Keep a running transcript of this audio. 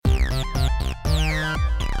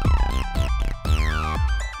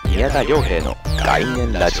宮田良平の概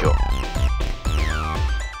念ラジオ。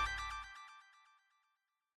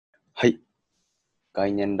はい、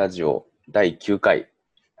概念ラジオ第9回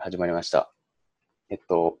始まりました。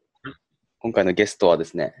今回のゲストはで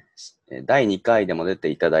すね、第2回でも出て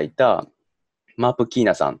いただいたマープキー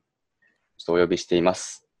ナさん、ちょっとお呼びしていま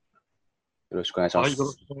す。よろしくお願いします。はい、よ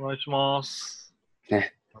ろしくお願いします。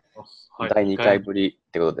ね、はい、第2回ぶり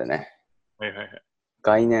ってことでね、はいはいはい。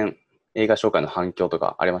概念映画紹介の反響と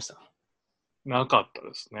かありました？なかった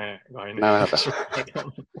ですね、概念なかった紹介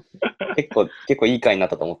結構いい回になっ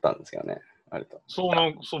たと思ったんですけどね、割と。そ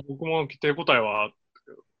う、僕も手応えはあった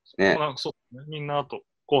けど、でもなんかそうね、みんなあと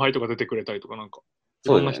後輩とか出てくれたりとか、なんか、い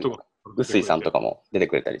そうですね、ろんな人が臼井さんとかも出て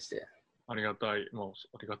くれたりして、ありがたい、もう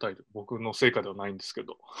ありがたい、僕の成果ではないんですけ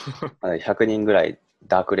ど。100人ぐらい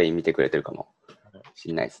ダークレイン見てくれてるかもし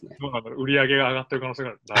れないですね。どうなんだろう、売り上げが上がってる可能性が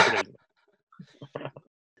ある。ダークレイン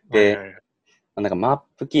で、はいはいはい、なんかマッ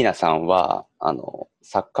プキーナさんは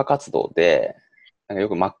作家活動で、なんかよ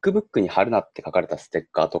く MacBook に貼るなって書かれたステッ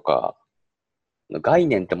カーとか、概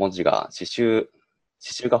念って文字が刺繍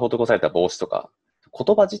が施された帽子とか、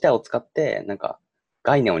言葉自体を使ってなんか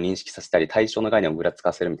概念を認識させたり、対象の概念をぐらつ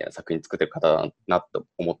かせるみたいな作品作ってる方だなと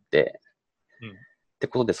思って、って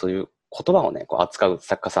ことでそういう言葉をね、こう扱う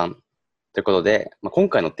作家さんということで、今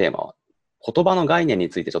回のテーマは言葉の概念に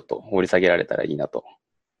ついてちょっと掘り下げられたらいいなと。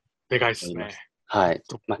でかいっすね。はい。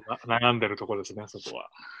悩んでるところですね、そこは。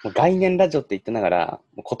もう概念ラジオって言ってながら、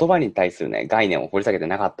もう言葉に対するね、概念を掘り下げて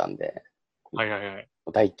なかったんで、はいはいはい。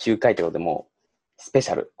第9回ということでもう、スペシ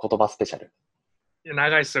ャル、言葉スペシャル。いや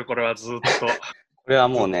長いっすよ、これはずっと。これは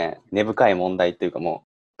もうね、根深い問題っていうかもう、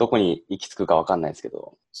どこに行き着くかわかんないですけ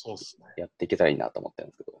ど、そうっすね。やっていけたらいいなと思ってる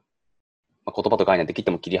んですけど、言葉と概念って切っ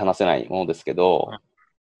ても切り離せないものですけど、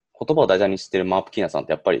言葉を題材にしてるマープキーナさんっ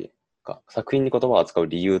てやっぱり、作品に言葉を扱う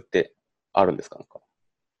理由ってあるんですか？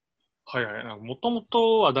はいはい。もとも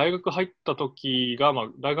とは大学入った時が、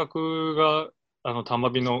大学が、玉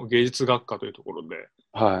美の芸術学科というところで、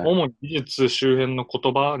はい。主に美術周辺の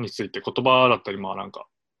言葉について、言葉だったり、なんか、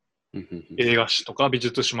映画史とか美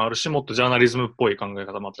術史もあるし、もっとジャーナリズムっぽい考え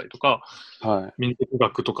方もあったりとか、はい。民族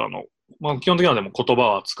学とかの、基本的にはでも言葉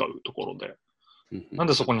を扱うところで、なん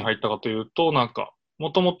でそこに入ったかというと、なんか、も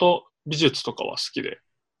ともと美術とかは好きで、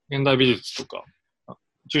現代美術とか、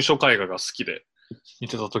抽象絵画が好きで見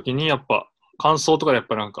てたときに、やっぱ感想とかでやっ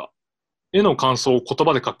ぱなんか、絵の感想を言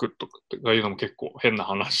葉で書くとかいうのも結構変な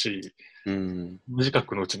話、無自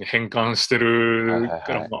覚のうちに変換してる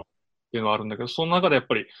から、っていうのはあるんだけど、その中でやっ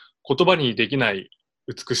ぱり言葉にできない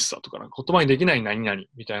美しさとか、言葉にできない何々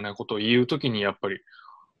みたいなことを言うときに、やっぱり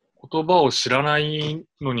言葉を知らない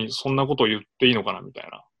のにそんなことを言っていいのかなみたい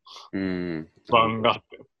な不安があっ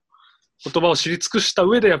て、言葉を知り尽くした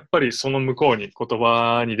上でやっぱりその向こうに言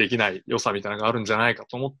葉にできない良さみたいなのがあるんじゃないか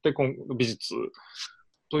と思って、美術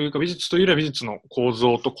というか美術というよりは美術の構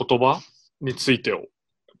造と言葉についてを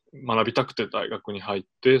学びたくて大学に入っ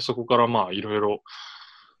て、そこからいろいろ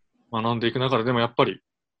学んでいく中で、でもやっぱり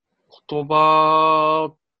言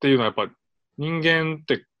葉っていうのはやっぱり人間っ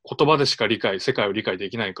て言葉でしか世界を理解で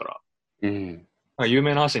きないから、有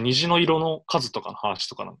名な話で虹の色の数とかの話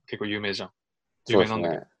とか結構有名じゃん。有名なん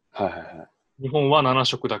だけど。日本は7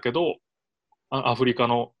色だけど、アフリカ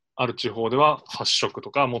のある地方では8色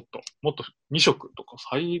とか、もっと2色とか、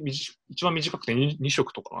一番短くて 2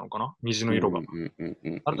色とかなのかな、虹の色が。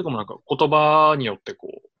あれとかもなんか言葉によって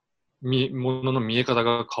ものの見え方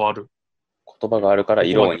が変わる。言葉があるから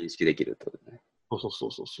色を認識できるってことね。そ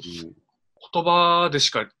う。言葉でし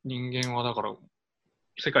か人間はだから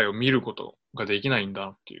世界を見ることができないんだ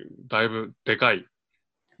っていう、だいぶでかい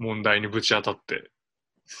問題にぶち当たって、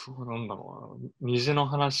そうなんだろうな。虹の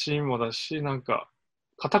話もだし、なんか、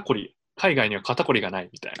肩こり、海外には肩こりがない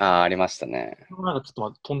みたいな。ありましたね。なんかちょ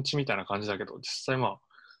っとトンチみたいな感じだけど、実際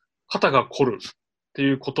肩が凝るって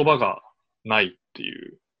いう言葉がないってい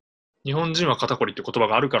う。日本人は肩こりって言葉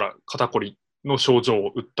があるから肩こりの症状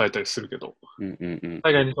を訴えたりするけど、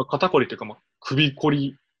海外には肩こりっていうか、首こ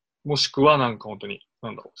り、もしくはなんか本当に、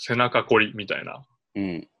背中こりみたいな。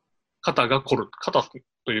肩が凝る。肩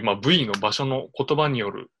という部位の場所の言葉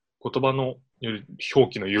の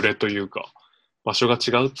表記の揺れというか、場所が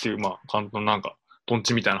違うっていう、簡単なんか、トン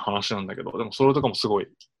チみたいな話なんだけど、でもそれとかもすごい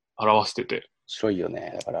表してて。面白いよ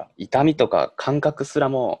ね。だから、痛みとか感覚すら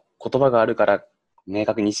も言葉があるから明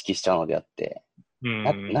確に意識しちゃうのであって、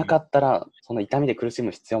なかったら、その痛みで苦し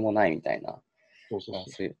む必要もないみたいな。そ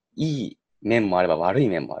ういういい面もあれば悪い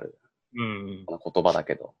面もある。この言葉だ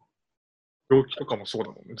けど。病気とかもそう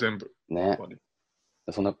だもんね、全部。ね。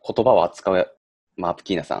その言葉を扱うマープ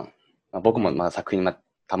キーナさん。僕も作品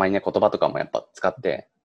たまにね、言葉とかもやっぱ使って、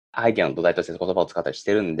アイデアの土台として言葉を使ったりし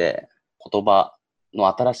てるんで、言葉の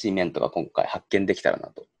新しい面とか今回発見できたらな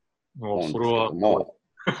と思うんですけども、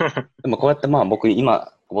でもこうやって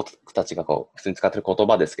僕たちがこう普通に使ってる言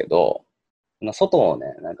葉ですけど、外を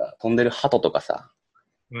ね、なんか飛んでる鳩とかさ、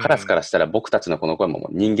カラスからしたら僕たちのこの声も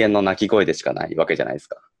人間の鳴き声でしかないわけじゃないです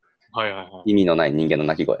か。はいはいはい。意味のない人間の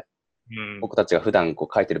鳴き声。僕たちが普段こ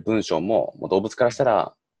う書いてる文章も、もう動物からした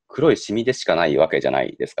ら黒いシミでしかないわけじゃな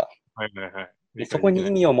いですか。はいはいはい。そこに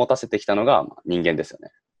意味を持たせてきたのが人間ですよ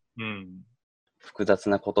ね。うん。複雑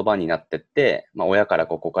な言葉になってって、親から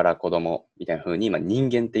ここから子供みたいな風に今人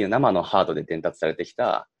間っていう生のハードで伝達されてき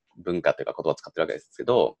た文化というか言葉を使ってるわけですけ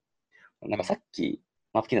ど、なんかさっき、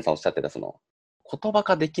マプキーナさんおっしゃってたその言葉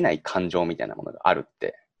化できない感情みたいなものがあるっ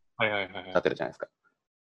ておっしゃってるじゃないですか。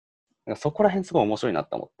なんかそこら辺すごい面白いな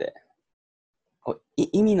と思って、こう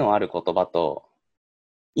意味のある言葉と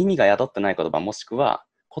意味が宿ってない言葉、もしくは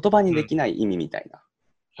言葉にできない意味みたいな、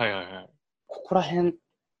はいはいはい。ここら辺ち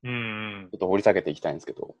ょっと掘り下げていきたいんです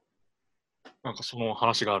けど、なんかその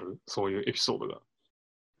話がある、そういうエピソードが。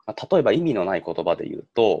例えば意味のない言葉で言う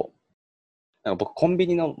と、なんか僕コンビ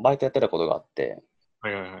ニのバイトやってたことがあって、は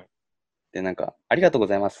いはいはい。でなんかありがとうご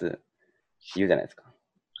ざいますって言うじゃないですか。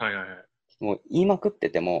はいはいはい。もう言いまくって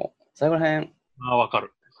ても最後らへんわか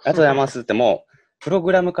る。ありがとうございますってもうプロ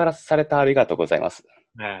グラムからされたありがとうございます。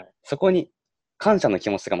そこに感謝の気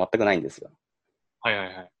持ちが全くないんですよ。はいはい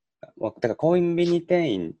はい。だからコンビニ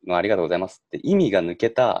店員のありがとうございますって意味が抜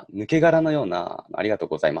けた抜け殻のようなありがとう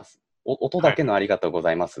ございます。音だけのありがとうご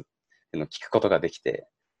ざいますっていうのを聞くことができて、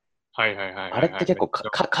はいはいはい。あれって結構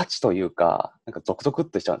価値というか、なんかゾクゾクっ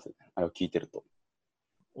としちゃうんですよね。あれを聞いてると。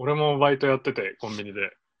俺もバイトやってて、コンビニで。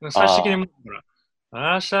最終的に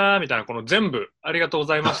あーしゃーみたいな、この全部ありがとうご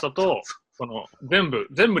ざいましたと、その全部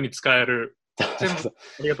に使える、全部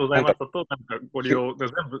ありがとうございましたと、なんかご利用で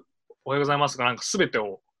全部おはようございますが、なんかすべて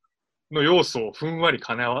の要素をふんわり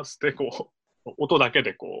兼ね合わせて、こう、音だけ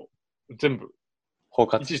でこう、全部。包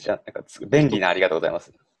括しちゃう。なんか便利なありがとうございま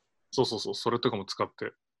す。そうそうそう、それとかも使っ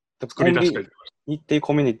て作り出したりとか。コンビニっていう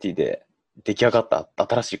コミュニティで出来上がった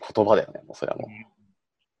新しい言葉だよね、もうそれはもう。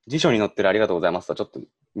辞書に載ってるありがとうございますとちょっと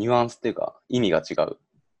ニュアンスっていうか意味が違う。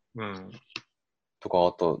とか、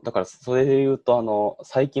あと、だからそれで言うと、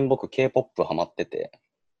最近僕 K-POP ハマってて、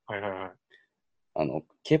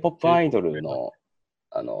K-POP アイドルの、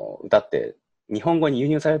歌って、日本語に輸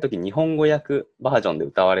入されるとき日本語訳バージョンで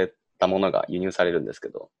歌われたものが輸入されるんですけ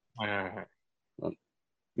ど、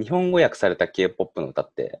日本語訳された K-POP の歌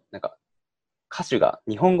って、なんか、歌手が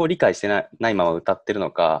日本語を理解してないまま歌ってる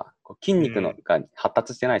のか、筋肉が発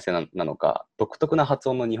達してないせいなのか、独特な発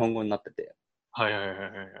音の日本語になってて、あ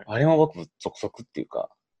れも僕、ゾクゾクっていうか、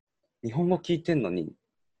日本語聞いてんのに、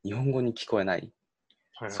日本語に聞こえない。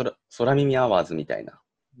空耳アワーズみたいな。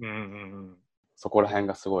そこら辺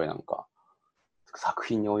がすごいなんか、作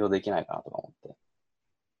品に応用できないかなとか思って。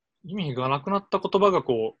意味がなくなった言葉が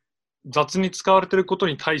こう、雑に使われてること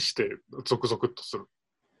に対してゾクゾクっとする。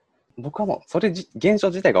僕はもう、現象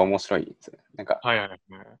自体が面白いですね。なんか、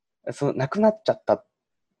なくなっちゃったっ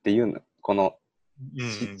ていうの、この、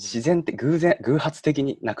自然って偶発的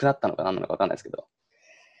になくなったのか何なのか分かんないですけど、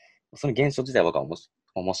その現象自体は僕は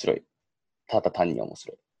面白い。ただ単に面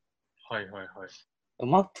白い。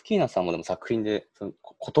マーク・キーナさんもでも作品でその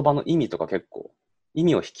言葉の意味とか結構、意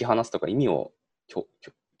味を引き離すとか意味を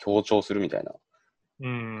強調するみたいな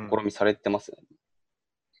試みされてますよね。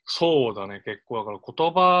そうだね、結構。だから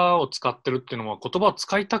言葉を使ってるっていうのは言葉を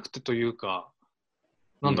使いたくてというか、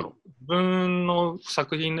なんだろう、自分の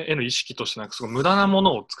作品への意識としてなんかすごい無駄なも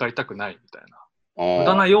のを使いたくないみたいな。無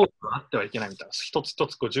駄な要素があってはいけないみたいな。一つ一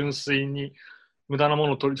つこう純粋に無駄なも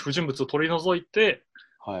の不純物を取り除いて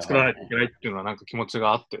作らないといけないっていうのはなんか気持ち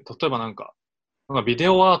があって、例えばなんかビデ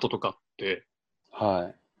オアートとかって、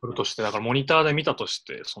として、だからモニターで見たとし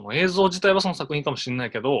て、その映像自体はその作品かもしれな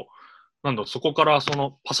いけど、なんだろう、そこからそ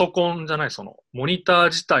のパソコンじゃない、そのモニター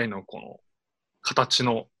自体のこの形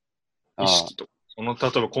の意識とか、その例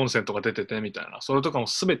えばコンセントが出ててみたいな、それとかも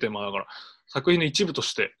全てだから作品の一部と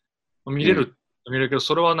して見れるけど、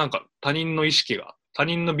それはなんか他人の美意識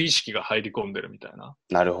が入り込んでるみたいな。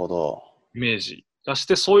なるほど。イメージ出し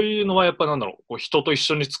て、そういうのはやっぱなんだろう、こう人と一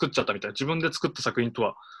緒に作っちゃったみたいな、自分で作った作品と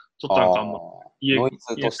はちょっとなんかノイ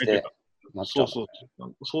ズとして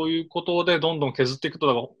そういうことでどんどん削っていくと、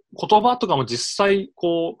だから言葉とかも実際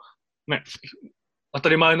こうね、当た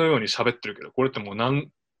り前のように喋ってるけど、これってもう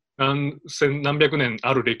何百年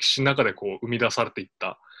ある歴史の中でこう生み出されていっ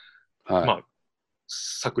た、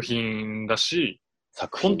作品だし、フ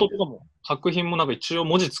ォントとかも作品もなんか一応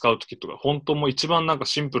文字使うときとかフォントも一番なんか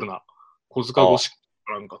シンプルな小塚語式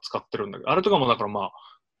なんか使ってるんだけど、あれとかもだから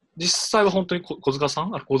実際は本当に小塚さ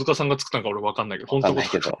んが作ったのか俺わかんないけど、本当ない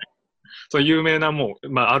けど。そう有名なもう、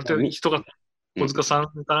まあある程度人が、小塚うん、さ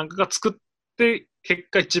んかなんかが作って、結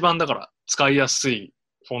果一番だから使いやすい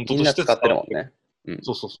フォントとしてみんな使ってるもんね。うん。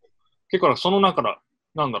そうそうそう。結構その中から、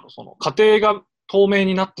なんだろう、その過程が透明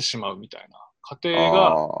になってしまうみたいな。過程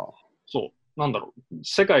が、そう、なんだろう、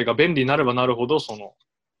世界が便利になればなるほど、その、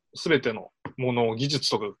すべてのものを技術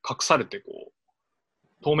とか隠されて、こ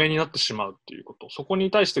う、透明になってしまうっていうこと。そこ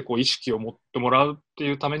に対してこう意識を持ってもらうって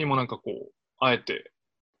いうためにもなんかこう、あえて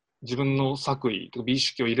自分の作為とか美意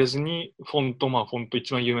識を入れずに、フォント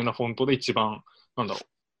一番有名なフォントで一番、なんだろう、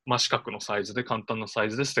真四角のサイズで簡単なサ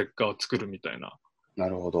イズでステッカーを作るみたいな。な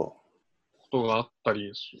るほど。ことがあった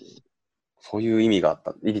り、そういう意味があっ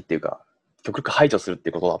た。意味っていうか、極力排除するって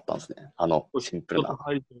いうことだったんですね。シンプルな。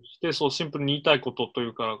排除して、そうシンプルに言いたいこととい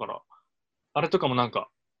うか、だから、あれとかもなんか、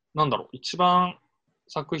なんだろう、一番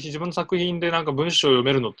自分の作品でなんか文章を読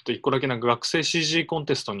めるのって一個だけなんか学生 CG コン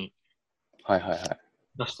テストに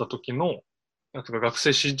出した時の、なんか学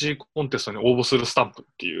生 CG コンテストに応募するスタンプっ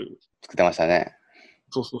ていう。作ってましたね。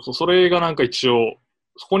そうそうそう、それがなんか一応、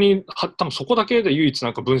そこに、多分そこだけで唯一な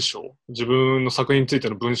んか自分の作品について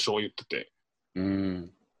の文章を言ってて、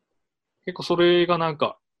結構それがなん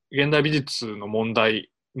か、現代美術の問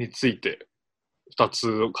題について、二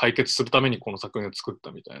つを解決するためにこの作品を作っ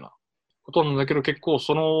たみたいなことなんだけど、結構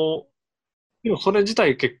でもそれ自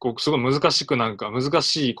体結構すごい難し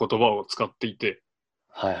い言葉を使っていて、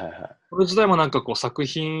それ自体もなんかこう作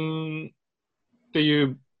品ってい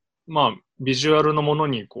う、まあ、ビジュアルのもの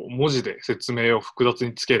にこう文字で説明を複雑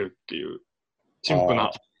につけるっていう、陳腐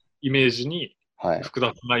なイメージに複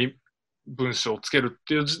雑な文章をつけるっ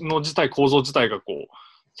ていうの自体、構造自体がこう、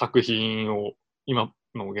作品を、今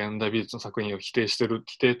の現代美術の作品を否定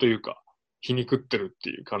というか、皮肉ってるって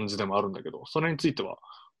いう感じでもあるんだけど、それについては、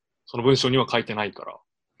その文章には書いてないから、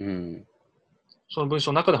その文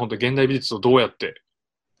章の中で本当に現代美術をどうやって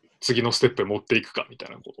次のステップへ持っていくかみたい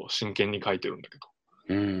なことを真剣に書いてるんだけど。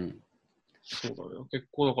そうだよ。結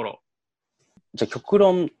構だから。じゃあ極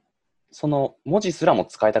論、その文字すらも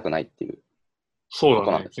使いたくないっていうそう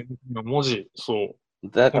だね。文字、そう。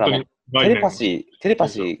だからもうテレパシ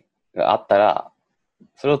ーがあったら、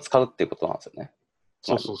それを使うっていうことなんですよね。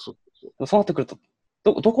そう。そうなってくると、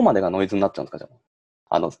どこまでがノイズになっちゃうんですか、じゃ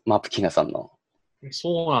あ。マープキーナさんの。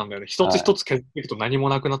そうなんだよね。一つ一つ削っていくと何も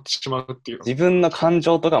なくなってしまうっていう。自分の感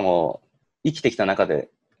情とかも生きてきた中で、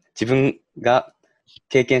自分が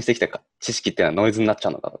経験してきた知識っていうのはノイズになっちゃ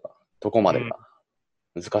うのかとか、どこまでが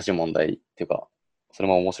難しい問題っていうか、それ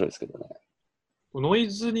も面白いですけどね。ノイ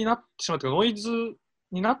ズになってしまうというか、ノイズ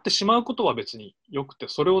になってしまうことは別に良くて、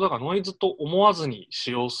それをだからノイズと思わずに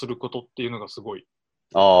使用することっていうのがすごい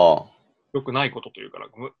良くないことというか、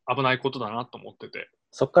危ないことだなと思ってて。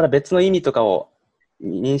そこから別の意味とかを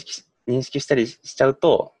認識したりしちゃう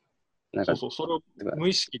と、なんかそれを無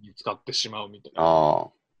意識に使ってしまうみたい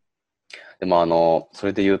な。でもそ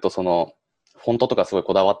れで言うと、フォントとかすごい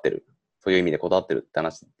こだわってる、そういう意味でこだわってるって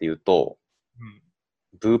話で言うと、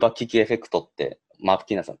ブーバキキエフェクトって、マープ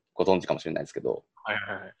キーナさんご存知かもしれないですけど、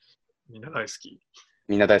みんな大好き。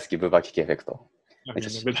みんな大好きブーバキキエフェクト。みんな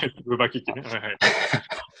大好きブーバキキね。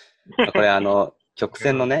これ曲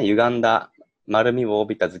線のね、歪んだ丸みを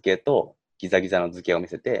帯びた図形とギザギザの図形を見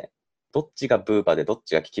せて、どっちがブーバでどっ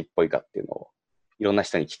ちがキキっぽいかっていうのをいろんな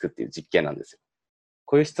人に聞くっていう実験なんですよ。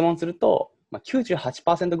こういう質問すると、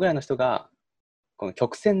98% ぐらいの人が、この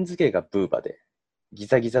曲線図形がブーバで、ギ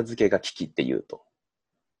ザギザ図形がキキって言うと。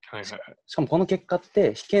しかもこの結果っ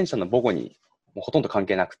て被験者の母語にもうほとんど関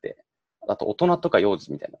係なくて、あと大人とか幼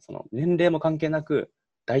児みたいな、その年齢も関係なく、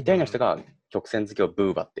大体の人が曲線図形を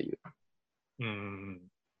ブーバっていう。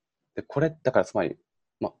でこれだからつまり、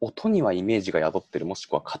音にはイメージが宿ってる、もし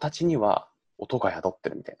くは形には音が宿って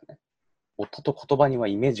るみたいなね。音と言葉には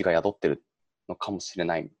イメージが宿ってるのかもしれ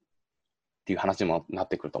ないっていう話にもなっ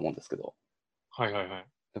てくると思うんですけど。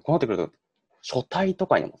でこうなってくると、書体と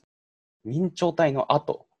かにも、明朝体の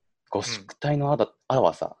後、ゴシック体の後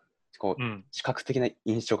はさ、こう視覚的な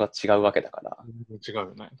印象が違うわけだから。違う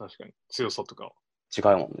よね、確かに。強さとか違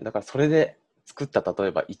うもんね。だからそれで作った例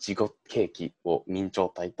えばいちごケーキを明朝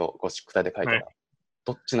体とゴシック体で書いたら、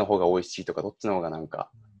どっちの方が美味しいとか、どっちの方がなんか、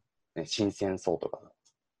ね、新鮮そうとか。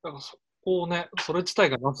だからそこをね、それ自体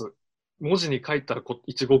がまず、文字に書いたら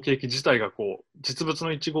いちごケーキ自体がこう、実物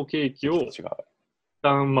のいちごケーキを、一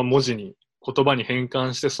旦文字に、言葉に変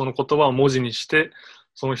換して、その言葉を文字にして、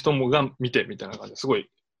その人もが見てみたいな感じですごい、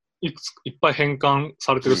いっぱい変換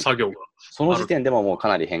されてる作業が、その時点でももうか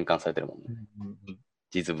なり変換されてるもんね。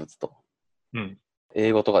実物と。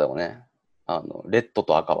英語とかでもね、レッド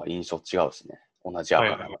と赤は印象違うしね。同じ赤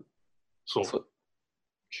なのに。そう。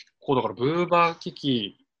結構だからブーバー機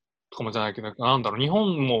器とかもじゃないけど、なんだろう、日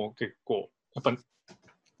本も結構、やっぱり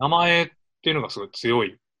名前っていうのがすごい強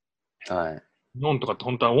い。はい。日本とかって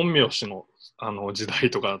本当は陰陽師の、時代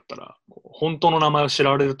とかだったら、本当の名前を知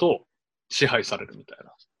られると支配されるみたい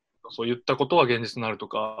な。そういったことは現実になると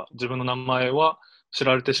か、自分の名前は知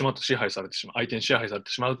られてしまうと支配されてしまう、相手に支配され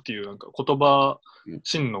てしまうっていうなんか言葉、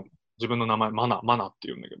真の自分の名前、マナーって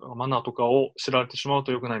言うんだけど、マナーとかを知られてしまう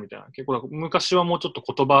と良くないみたいな。結構昔はもうちょっと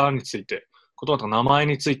言葉について、言葉とか名前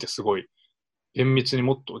についてすごい厳密に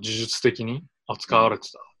もっと呪術的に扱われて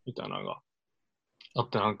たみたいなのがあっ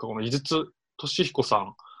て、なんかこの井筒俊彦さん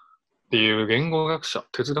っていう言語学者、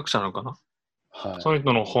哲学者なのかな、はい。その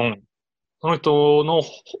人の本、その人の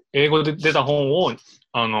英語で出た本を、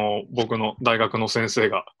僕の大学の先生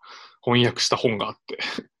が翻訳した本があって、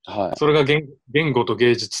はい。それが言語と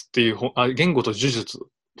芸術っていう本、言語と呪術っ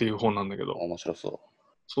ていう本なんだけど、面白そ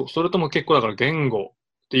それとも結構だから言語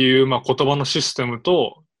っていう、まあ、言葉のシステム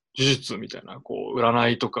と呪術みたいな、こう、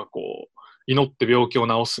占いとか、こう、祈って病気を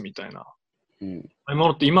治すみたいな。う。うん。ああいうも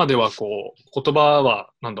のって今ではこう、言葉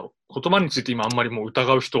は、なんだろう、言葉について今あんまりもう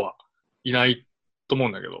疑う人はいないと思う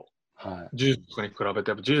んだけど、はい。呪術とかに比べて、やっ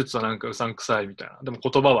ぱ呪術はなんかうさんくさいみたいな。でも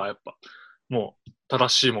言葉はやっぱ、もう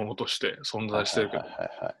正しいものとして存はいはい在してるけど、はいは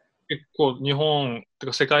いはい。結構日本、て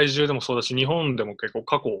か世界中でもそうだし、日本でも結構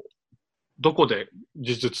過去、どこで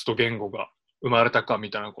呪術と言語が生まれたかみ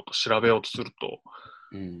たいなことを調べようとすると、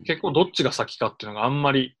うん。結構どっちが先かっていうのがあん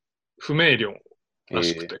まり不明瞭ら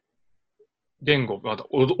しくええて、言語、また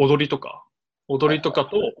踊りとか、はい踊りとか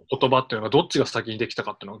とはいはい。言葉っていうのがどっちが先にできた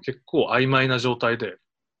かっていうのが結構曖昧な状態で、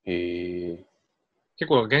ええ結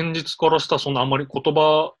構現実からしたらそんなあんまり言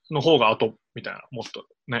葉の方が後みたいな、もっと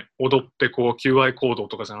ね、踊ってこう求愛行動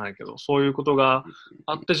とかじゃないけど、そういうことが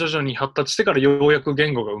あって徐々に発達してからようやく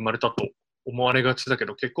言語が生まれたと思われがちだけ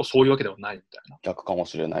ど、結構そういうわけではないみたいな。逆かも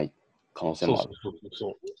しれない可能性もある。そうそうそうそ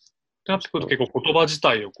う。ってなってくると面白い。結構言葉自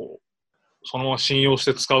体をこう、そのまま信用し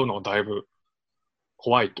て使うのはだいぶ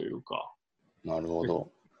怖いというか。なるほ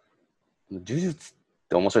ど。呪術っ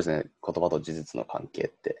て面白いですね。言葉と呪術の関係っ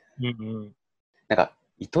て。うんうん。なんか、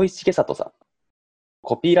糸井重里さん、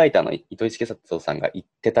コピーライターの糸井重里さんが言っ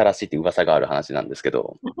てたらしいって噂がある話なんですけ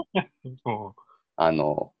ど、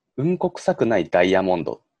うんこ臭くないダイヤモン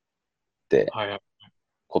ドってはいはい。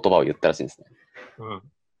言葉を言ったらしいんですね。うん。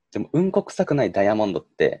でも、うんこ臭くないダイヤモンドっ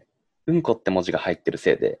て、うんこって文字が入ってる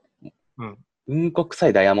せいで、うん。うんこ臭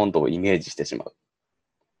いダイヤモンドをイメージしてしまう。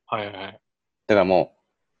はいはい。だからもう、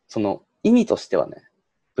その意味としてはね、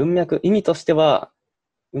意味としては、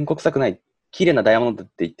うんこ臭くない、綺麗なダイヤモンドっ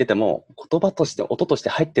て言ってても、言葉として、音として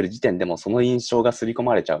入ってる時点でもその印象が刷り込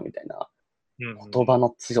まれちゃうみたいな、うんうん言葉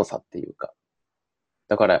の強さっていうか。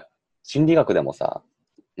だから、心理学でもさ、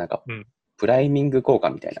なんか、うん。プライミング効果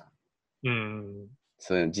みたいな、うん。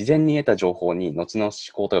そういう事前に得た情報に後の思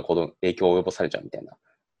考とか影響を及ぼされちゃうみたいな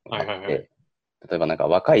のがはいはいはい。あって、例えばなんか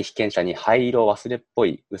若い被験者に灰色、忘れっぽ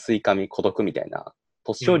い、薄い髪、孤独みたいな、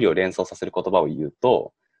年寄りをうん。連想させる言葉を言う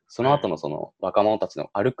と、その後のその若者たちの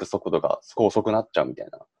歩く速度がすごい遅くなっちゃうみたい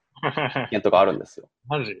な意見とかあるんですよ。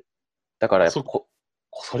マジだからやっぱそ、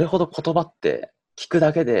それほど言葉って聞く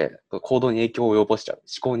だけで行動に影響を及ぼしちゃう。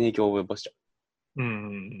思考に影響を及ぼしちゃうん。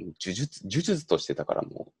う。呪術としてだから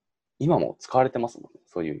もう、今も使われてますもんね。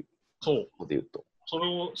そういうそう。ことで言うと。それ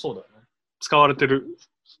を、そうだよね。使われてる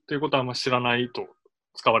っていうことはあんま知らないと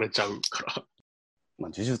使われちゃうから。ま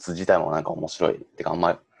あ、呪術自体もなんか面白い。てかあん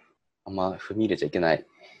ま踏み入れちゃいけないうん。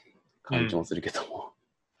感じもするけども。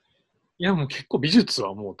いや、もう結構美術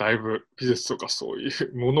はもうだいぶ美術とかそうい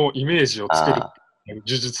うもの、イメージを作るああ、呪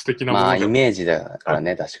術的なもまあイのでも。メージだから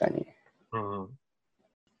ね、確かに。うん。うん。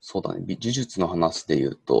そうだね。呪術の話で言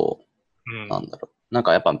うと、うん。なんだろう。なん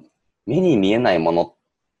かやっぱ目に見えないもの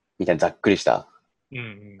みたいなざっくりしたう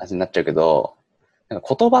ん。話になっちゃうけど、なん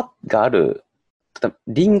か言葉がある、例えば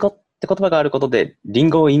リンゴって言葉があることで、リン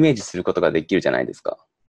ゴをイメージすることができるじゃないですか。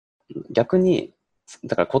逆に、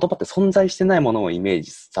だから言葉って存在してないものをイメー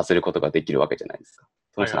ジさせることができるわけじゃないですか。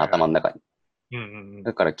その人のはいはいはい。頭の中に。うんうんうん。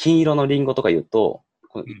だから金色のリンゴとか言うと、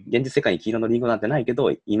うん。現実世界に金色のリンゴなんてないけど、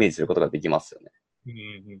イメージすることができますよね。うんうん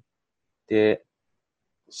うん。で、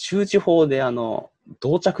習字法で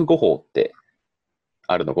同着語法って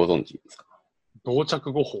あるのご存知ですか？同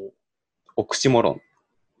着語法。オクシモロンっ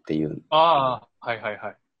ていうああ、はいはい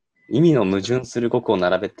はい。意味の矛知ってる。盾する語句を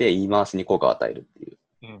並べて言い回しに効果を与えるっていう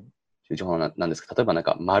うん。習字法なんですけど、例えばなん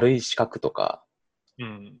か丸い四角とか、う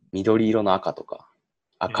ん。緑色の赤とか、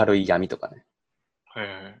うん。明るい闇とかね。はい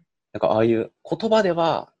はいはい。なんかああいう言葉で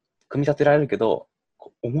は組み立てられるけど、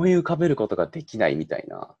思い浮かべることができないみたい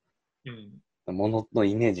なうん。ものの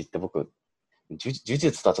イメージって僕、呪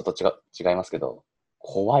術とはちょっと違いますけど、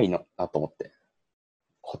怖いのなと思って。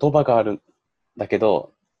言葉があるんだけ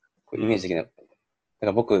ど、イメージ的な。だか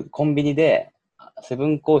ら僕、コンビニで、セブ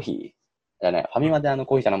ンコーヒーじゃない、ファミマで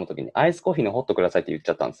コーヒー頼むときに、アイスコーヒーのホットくださいって言っち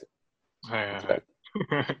ゃったんですよ。はいはいはい。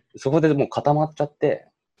そこでもう固まっちゃって、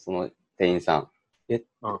その店員さん。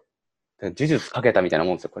呪術かけたみたいな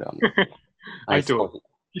もんですよ、これはもう。アイスコーヒー。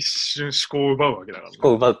一瞬思考を奪うわけだからね。思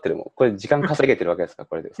考奪ってるもん。これ時間稼げてるわけですから、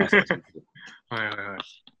これで。はいはいはい。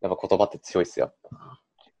やっぱ言葉って強いっすよ。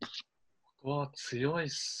言葉強いっ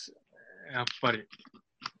すよね、やっぱり。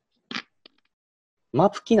マー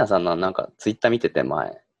プキーナさんのなんかツイッター見てて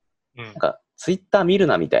前、なんかツイッター見る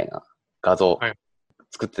なみたいな画像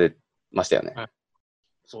作ってましたよね。はい、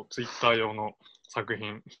そう、ツイッター用の作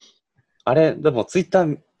品。あれ、でもツイッタ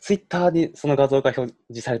ーにその画像が表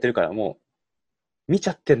示されてるから、もう見ち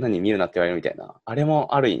ゃってるのに見るなって言われるみたいな。あれ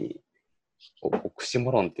もある意味、オクシモ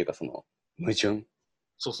ロンっていうかその矛盾。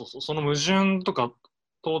そう、その矛盾とか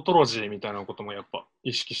トートロジーみたいなこともやっぱ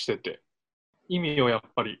意識してて、意味をやっ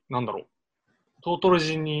ぱり、なんだろう、トートロ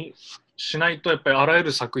ジーにしないと、やっぱりあらゆ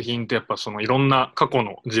る作品ってやっぱそのいろんな過去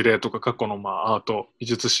の事例とか過去のアート、美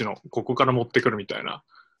術史のここから持ってくるみたいな。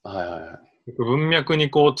はいはいはい。文脈に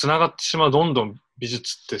こうつながってしまう、どんどん美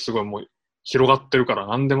術ってすごいもう広がってるから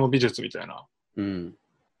何でも美術みたいな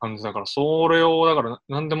感じだから、それをだから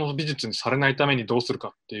何でも美術にされないためにどうするか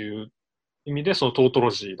っていう意味で、そのトートロ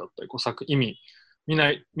ジーだったり、こう意味、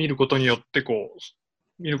見ることによってこ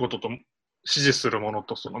う、見ることと指示するもの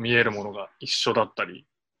とその見えるものが一緒だったり、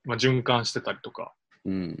循環してたりとか、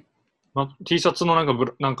T シャツの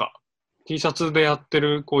なんか T シャツでやって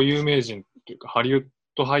るこう有名人っていうかハリウッ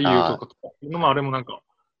ド俳優とかいうのもあれもなんか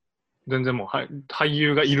全然もう俳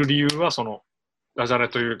優がいる理由はそのダジャレ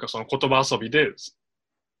というかその言葉遊び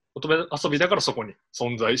だからそこに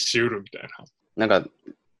存在しうるみたいな。なんか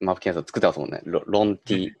マープキーナさん作ってますもんね。ロン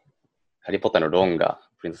ティー、ハリーポッターのロンが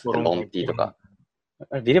プリンセスでロンティーとか。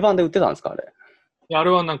あれビレバンで売ってたんですかあれ。いや、あれ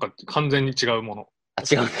はなんか完全に違うもの。あ、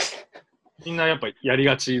違うんですね。みんなやっぱやり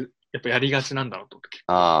がちなんだろうと思って。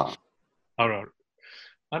あるある。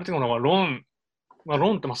あれってことはロン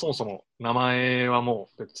ってそもそも名前はも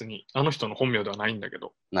う別にあの人の本名ではないんだけ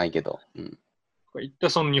ど。ないけど。言った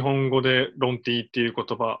その日本語でロンティーっていう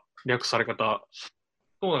言葉、略され方、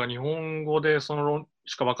そうだから日本語でそのロン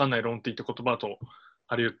しかわかんないロンティーって言葉と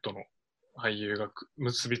ハリウッドの俳優が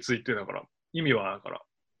結びついてだから、意味はだから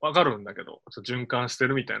わかるんだけど、循環して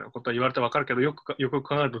るみたいなことは言われてわかるけど、よく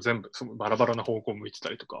考えると全部そのバラバラな方向を向いてた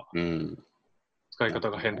りとか、使い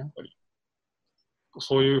方が変だったり、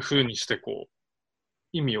そういう風にしてこう、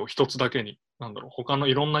意味を一つだけに、他の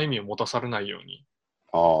いろんな意味を持たされないように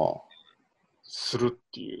するっ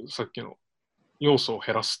ていう、さっきの要素を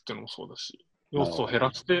減らすっていうのもそうだし、要素を減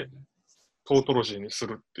らしてトートロジーにす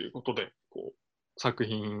るっていうことで、こう、作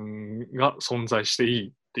品が存在していい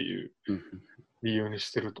っていう理由に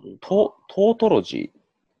してるというか。トートロジ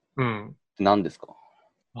ーって何ですか？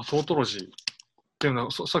トートロジーっていうの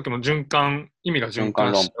は、さっきの意味が循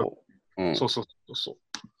環してる。そう。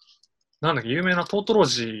なんだっけ、有名なトートロ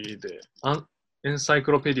ジーで、エンサイ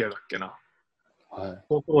クロペディアだっけな。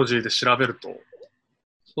トートロジーで調べると、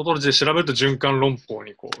循環論法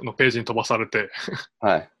にのページに飛ばされて、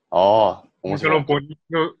はい。ああ、面白い。循環論法に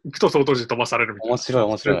行くとトートロジー飛ばされるみたいな。面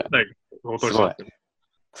白い。すごい。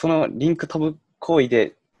そのリンク飛ぶ行為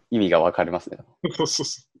で意味が分かりますね。そう。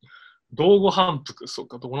同語反復、そう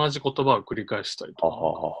か、同じ言葉を繰り返したりと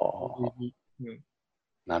か。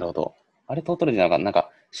なるほど。あれトートロジーなんか、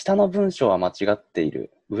下の文章は間違ってい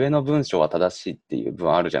る、上の文章は正しいっていう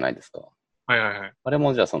文あるじゃないですか。はい。あれ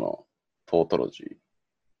もじゃあそのトートロジ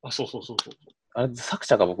ー。そう。あれ作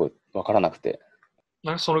者が僕分からなくて。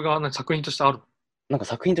それが作品としてある？なんか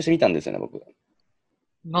作品として見たんですよね、僕。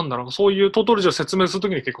そういうトートロジーを説明すると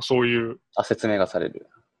きに結構そういう。説明がされる。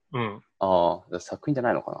作品じゃ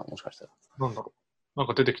ないのかな、もしかしたら。なん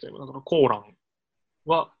か出てきたよ。だからコーラン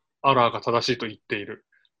はアラーが正しいと言っている。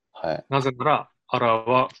なぜなら、アラー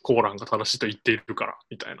はコーランが正しいと言っているから、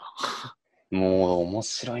みたいな。もう面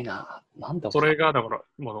白いな。それが、だから、ト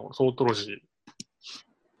ートロジー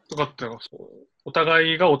とかってお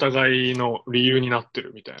互いがお互いの理由になって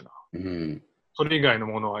るみたいな。それ以外の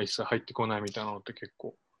ものは一切入ってこないみたいなのって結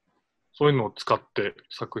構、そういうのを使って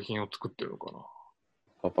作品を作ってるのかな。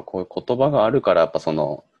やっぱこういう言葉があるから、やっぱそ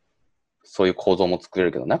ういう構造も作れ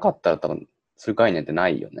るけど、なかったら多分、そういう概念ってな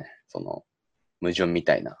いよね。矛盾み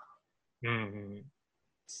たいな。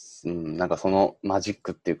なんかそのマジッ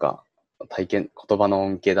クっていうか、言葉の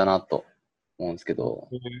恩恵だなと思うんですけど。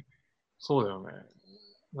そうだよね。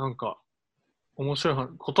なんか、面白い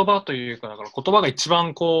言葉というか、だから言葉が一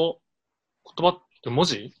番言葉って文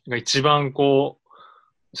字が一番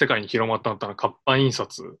世界に広まったのってのは活版印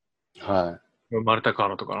刷は生まれたか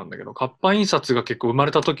らとかなんだけど、活版印刷が結構生ま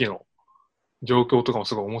れた時の状況とかも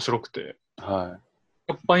すごい面白くて、い。は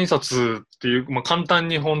活版印刷っていう、まあ、簡単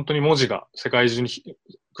に本当に文字が世界中に、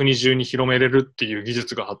国中に広めれるっていう技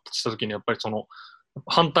術が発達した時に、やっぱりその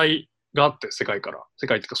反対があって、世界から。世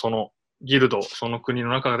界っていうかそのギルド、その国の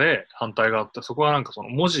中で反対があって、そこはなんかその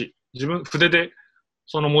文字、自分、筆で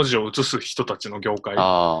その文字を写す人たちの業界い。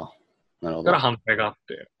ああ、なるほど。から反対があっ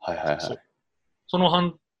て、はいはいはそい。その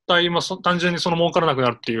反対、まあ、単純にその儲からなく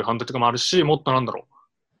なるっていう反対とかもあるし、もっとなんだろ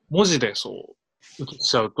う、文字でそう写し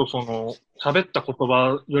ちゃうと、その喋った言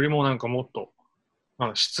葉よりもなんかもっとなん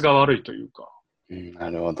か質が悪いというか、うん、な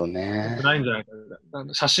るほどね。ないんじゃないか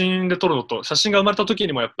な。写真で撮るのと、写真が生まれた時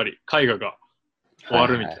にもやっぱり絵画が終はいわ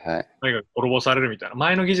るみたいはいはい。な、絵画が滅ぼされるみたいな、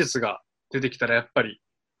前の技術が出てきたらやっぱり、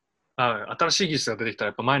新しい技術が出てきたら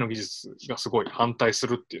やっぱ前の技術がすごい反対す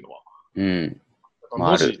るっていうのは、うん。まあ、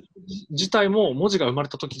文字自体も、文字が生まれ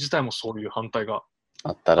た時自体もそういう反対が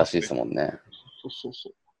あったらしいであって、すもんね。そうそうそ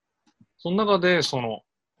う。その中で、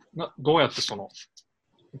どうやって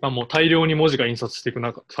もう大量に文字が印刷していく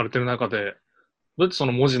中、されてる中で、どうやってそ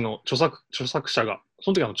の文字の著作者が、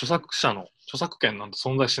その時は著作者の著作権なんて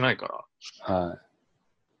存在しないから、は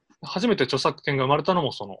初めて著作権が生まれたの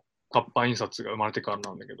もその活版印刷が生まれてから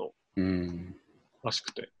なんだけど、い。うん。らし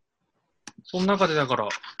くて。その中でだから、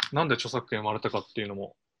なんで著作権生まれたかっていうの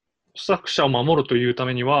も、著作者を守るというた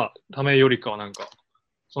めよりかはなんか、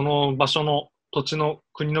その場所の土地の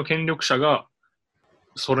国の権力者が、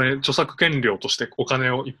著作権料としてお金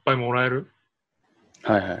をいっぱいもらえる。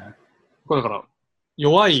はいはいはい。これだから、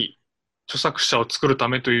弱い著作者を作るた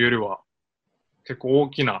めというよりは、結構大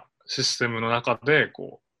きなシステムの中で、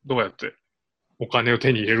どうやってお金を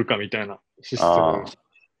手に入れるかみたいなシステムああ、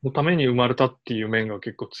のために生まれたっていう面が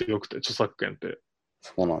結構強くて、著作権って。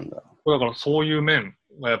そうなんだ。だからそういう面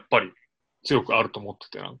がやっぱり強くあると思って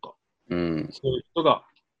て、なんか、うん。そういう人が、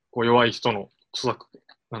弱い人の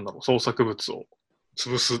創作物を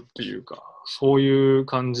潰すっていうか、そういう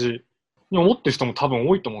感じに思ってる人も多分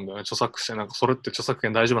多いと思うんだよね、著作者。なんか、それって著作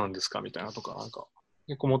権大丈夫なんですかみたいなとか、なんか、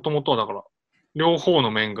結構もともとはだから、両方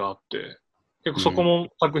の面があって、結構そこも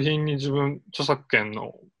作品に著作権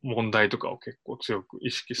の問題とかを結構強く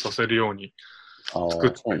意識させるようにああ、作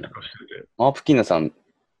ったそうなんだ。りとかしてて。マープキーナさん、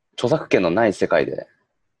著作権のない世界で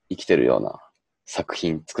生きてるような作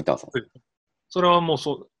品作ってますもん。それはもう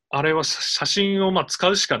あれは写真を使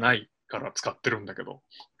うしかないから使ってるんだけど、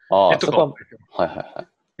ああ、絵とかをそこは、はいはいはい。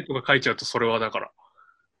絵とか描いちゃうとそれはだから、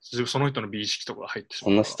その人の美意識とかが入ってしそ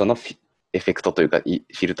のまうから、人のエフェクトというか、フ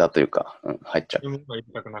ィルターというか、うん、入っちゃう。自分が言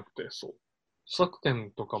いたくなくて、そう。著作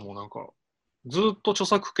権とかもなんか、ずっと著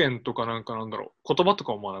作権とかなんか言葉と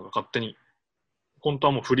かもなんか勝手に、本当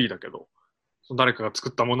はもうフリーだけど、誰かが作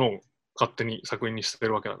ったものを勝手に作品にして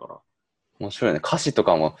るわけだから。面白いね。歌詞と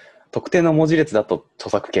かも特定の文字列だと著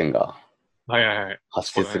作権がはいはいはい。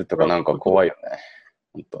発生するとかなんか怖いよね。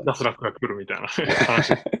本当に。脱落が来るみたいな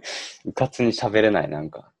話。うかつに喋れない、なん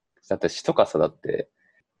か。だって詩とかさ、だって、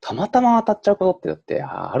たまたま当たっちゃうことってだって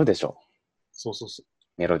あるでしょ。そうそうそう。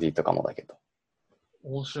メロディーとかもだけど。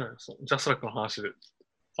面白い。そう。ジャスラックの話で。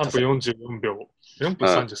3分44秒、4分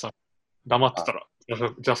33、黙ってたら、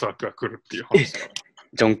ジャスラックが来るっていう話だから。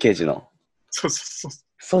ジョン・ケージの。そうそうそう。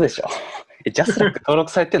そうでしょ。ジャスラック登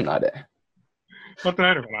録されてんのあれ。待って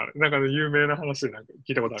ないのかなあれ。なんかね、有名な話でなんか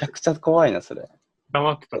聞いたことある。めちゃくちゃ怖いな、それ。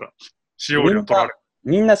黙ってたら、使用料取られる。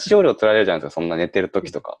みんな使用料取られるじゃないですか、そんな寝てる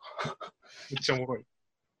時とか。めっちゃおもろい。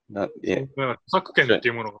だ著作権って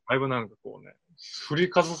いうものがだいぶなんか振り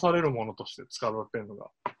かざされるものとして使われてるの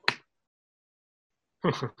が。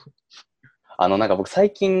なんか僕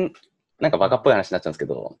最近、なんかバカっぽい話になっちゃうんですけ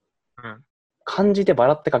ど、うん、漢字でバ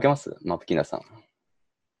ラって書けますマプキナさん。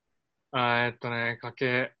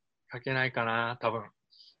書けないかな、多分。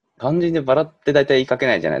漢字でバラって大体書け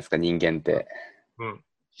ないじゃないですか、人間って。うん。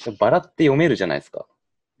バラって読めるじゃないですか。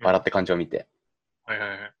バラって漢字を見て。はいはい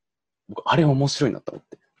はい。僕、あれ面白いなと思っ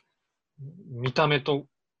て。見た目と。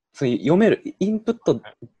そう読める、インプット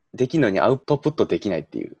できるのにアウトプットできないっ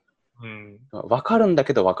ていう。うん。分かるんだ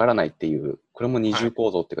けど分からないっていう、これも二重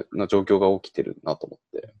構造っていうか、の状況が起きてるなと思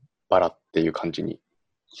って、バラっていう感じに。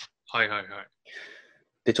はいはいはい。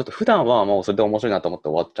で、ちょっと普段はもうそれで面白いなと思って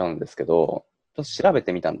終わっちゃうんですけど、ちょっと調べ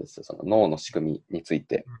てみたんですよ、その脳の仕組みについ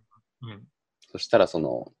て。うん。そしたら、言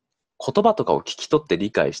葉とかを聞き取って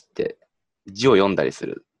理解して、字を読んだりす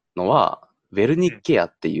るのは、ウェルニッケア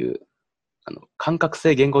っていう、感覚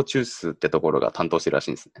性言語中枢ってところが担当してるらし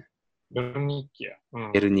いんですね。ベルニッキア。う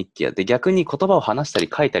ん。ベルニッキアで、逆に言葉を話したり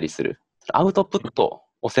書いたりするアウトプット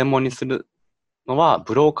を専門にするのは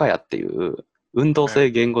ブローカヤっていう運動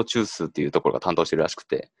性言語中枢っていうところが担当してるらしく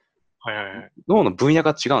て、はいはいはい。脳の分野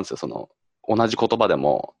が違うんですよ。その同じ言葉で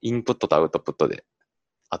もインプットとアウトプットで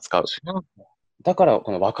扱う。違う。だから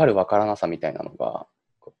この分かる分からなさみたいなのが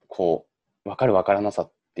こう分かる分からなさ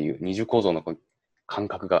っていう二重構造の感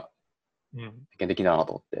覚が経験的だな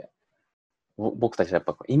と思って、僕たちはやっ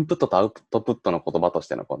ぱインプットとアウトプットの言葉とし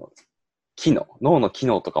てのこの機能、脳の機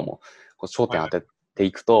能とかもこう焦点当てて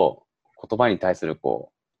いくと、言葉に対する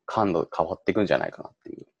こう感度が変わっていくんじゃないかなっ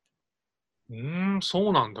ていう。そ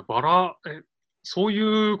うなんだ。そう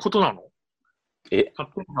いうことなの？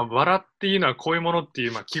バラっていうのはこういうものってい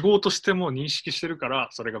う、記号としても認識してるから、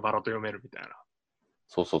それがバラと読めるみたいな。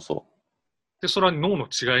そうそうそう。で、それは脳の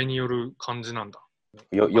違いによる感じなんだ。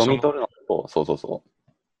読み取るのと、そうそうそう。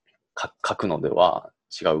書くのでは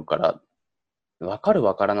違うから、分かる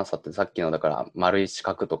分からなさってさっきのだから丸い四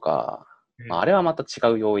角とか、あれはまた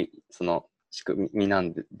違うその仕組みな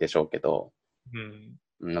んでしょうけど、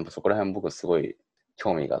なんかそこら辺僕すごい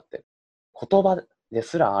興味があって、言葉で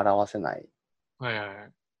すら表せない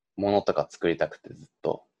ものとか作りたくてずっ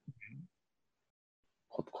と。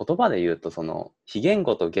言葉で言うとその非言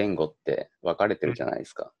語と言語って分かれてるじゃないで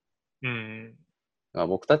すか。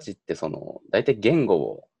僕たちってその大体言語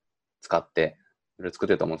を使って作っ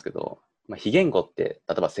てると思うんですけど、非言語って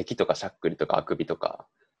例えば咳とかしゃっくりとかあくびとか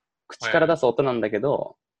口から出す音なんだけ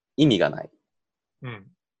ど、意味がない。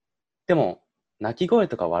でも鳴き声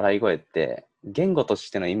とか笑い声って言語とし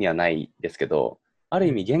ての意味はないですけど、ある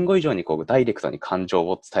意味言語以上にこうダイレクトに感情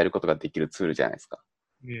を伝えることができるツールじゃないですか。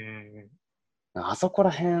あそこ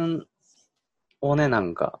ら辺をね、な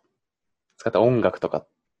んか使った音楽とか、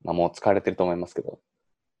もう使われてると思いますけど、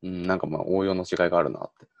なんか応用の違いがあるな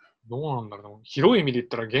って。どうなんだろうな。広い意味で言っ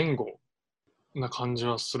たら言語な感じ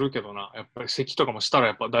はするけどな。やっぱり咳とかもしたら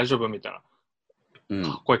やっぱ大丈夫みたいな。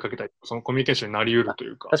声かけたり、そのコミュニケーションになり得るとい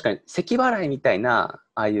うか。確かに、咳払いみたいな、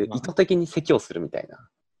ああいう意図的に咳をするみたい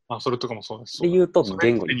な。それとかもそうです。で言うと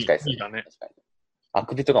言語に近いですよね。確かに。あ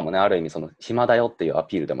くびとかもね、ある意味その暇だよっていうア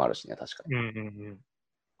ピールでもあるしね、確かに。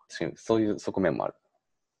確かに、そういう側面もある。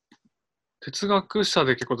哲学者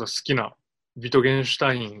で結構好きなビトゲンシュ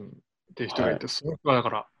タインっていう人がいて、その人がだか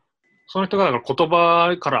ら言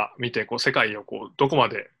葉から見て世界をどこま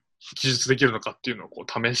で記述できるのかっていうのを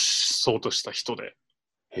試そうとした人で。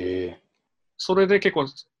それで結構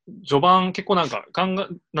序盤結構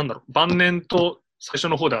晩年と最初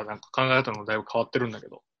の方では考え方のだいぶ変わってるんだけ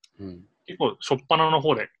ど、結構初っ端の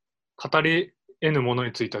方で語り得ぬもの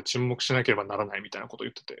については沈黙しなければならないみたいなことを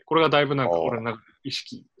言ってて、これがだいぶ俺の中で意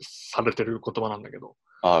識されてる言葉なんだけど、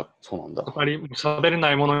そうなんだ。喋れ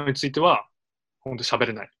ないものについては本当に喋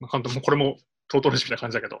れない。これもトートレシピな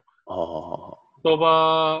感じだけど、言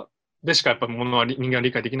葉でしかやっぱ人間は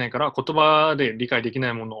理解できないから、言葉で理解できな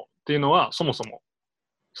いものっていうのはそもそも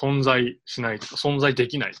存在しないとか、存在で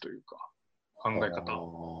きないというか、考え方。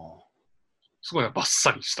すごいバッ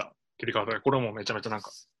サリした切り方で、これはもうめちゃめちゃ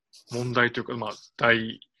問題というか、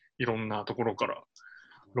いろんなところから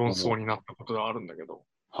論争になったことがあるんだけど、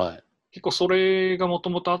結構それがもと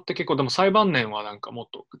もとあって、結構でも最晩年はもっ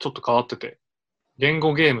とちょっと変わってて、言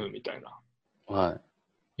語ゲームみたいな。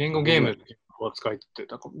言語ゲームっていうのを使ってて、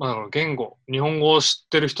だから日本語を知っ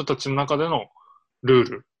てる人たちの中でのルー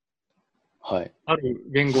ル。ある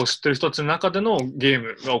言語を知ってる人たちの中でのゲー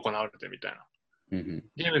ムが行われてみたいな。ゲ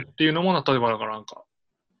ームっていうのも、例えば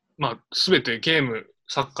すべてゲーム、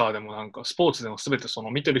サッカーでもスポーツでもすべて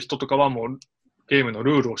見てる人とかはもうゲームの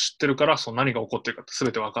ルールを知ってるから、何が起こってるかってす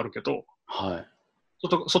べてわかるけど、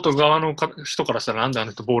外側の人からしたらなんであ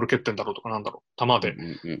の人ボール蹴ってんだろうとか球で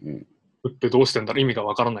打ってどうしてんだろう意味が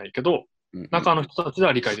わからないけど、中の人たちで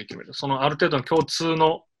は理解できる。ある程度の共通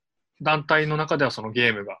の団体の中ではそのゲ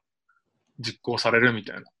ームが実行されるみ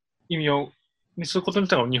たいな意味にすることによっ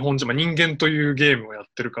ては日本人、人間というゲームをやっ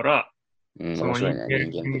てるから、その人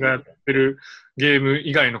間がやってるゲーム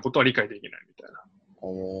以外のことは理解できないみたいな。っ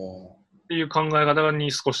ていう考え方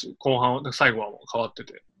に少し最後は変わって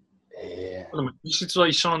て。でも実質は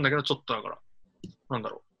一緒なんだけど、ちょっと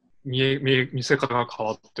見せ方が変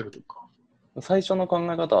わってるというか。最初の考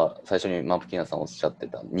え方は、最初にマプキナさんおっしゃって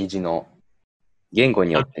た虹の、言語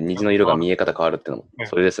によって虹の色が見え方変わるっていうのも、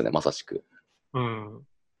それですよね、まさしく。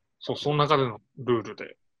その中でのルール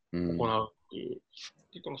で行うっていう。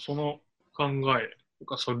その考えと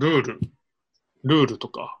か、そのルールと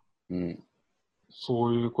か、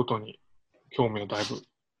そういうことに興味がだいぶ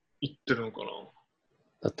いってるのかな。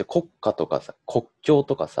だって国家とかさ、国境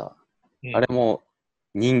とかさ、あれも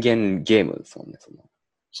人間ゲームですもんね。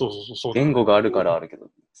そう。言語があるからあるけど、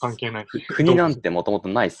関係ない。国なんてもともと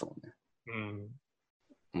ないですもんね。うん。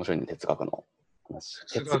面白いね、哲学の話。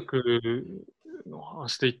哲学の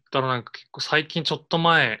話で言ったらなんか結構最近ちょっと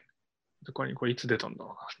前、これいつ出たんだ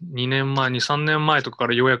ろうな。2年前、2、3年前とかか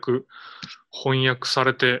らようやく翻訳さ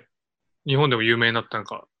れて、日本でも有名になったなん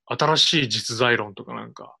か、新しい実在論とかな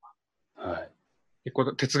んか、はい。結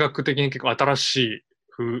構哲学的に結構新しい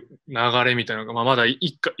流れみたいなのが、まあ、まだ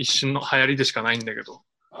一瞬の流行りでしかないんだけど、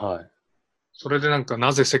はい。それでなんか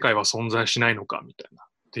なぜ世界は存在しないのかみたいなっ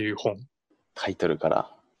ていう本。タイトルか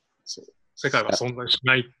ら。そう。世界は存在し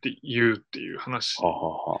ないって言うっていう話。は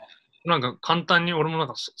はは。なんか簡単に、俺もなん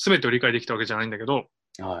か全てを理解できたわけじゃないんだけど、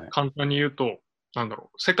はい。簡単に言うと、なんだ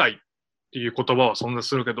ろう、世界っていう言葉は存在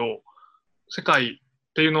するけど、世界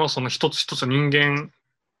っていうのはその一つ一つ人間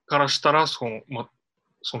からしたらそ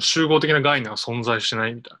の集合的な概念は存在しな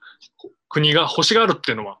いみたいな。星があるっ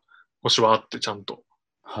ていうのは、星はあってちゃんと。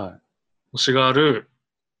はい。星がある、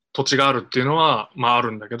土地があるっていうのは、まああ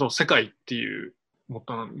るんだけど、世界っていう、もっ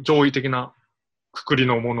と上位的なくくり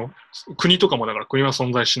のもの。国とかもだから国は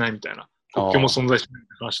存在しないみたいな。国境も存在しないっ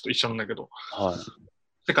て話と一緒なんだけど、はい。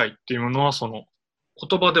世界っていうものはその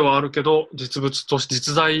言葉ではあるけど、実物として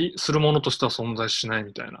実在するものとしては存在しない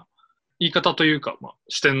みたいな。言い方というか、まあ、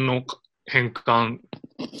視点の変換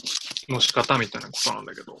の仕方みたいなことなん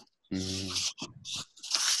だけど、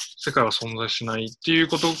世界は存在しないっていう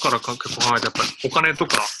ことから結構考えて、やっぱりお金と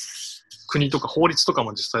か国とか法律とか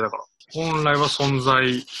も実際だから、本来は存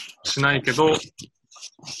在しないけど、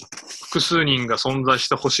複数人が存在し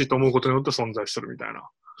てほしいと思うことによって存在するみたいな。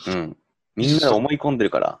うん。みんなが思い込んでる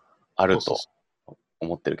からあると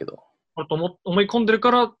思ってるけど。あと思い込んでる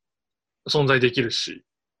から存在できるし、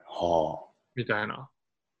はあ。みたいな。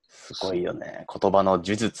すごいよね。言葉の呪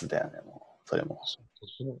術だよね、もう。それも。そ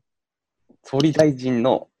う総理大臣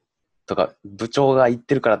のとか部長が言っ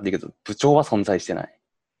てるからって言うけど、部長は存在してない。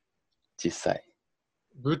実際。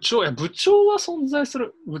部長は存在す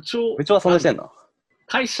る。部長は存在してんの？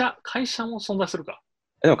会社も存在するか。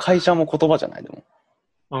でも会社も言葉じゃないでも。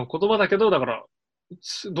言葉だけど、だから、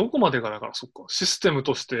どこまでが、だからそっか、システム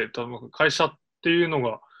として、多分会社っていうの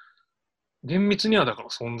が、厳密にはだから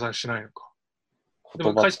存在しないのか。で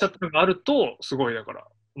も会社っていうのがあると、すごい、だから、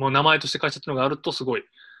もう名前として会社っていうのがあると、すごい、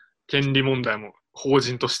権利問題も法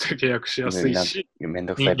人として契約しやすいし、めん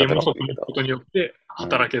どく人さい間もそういうことによって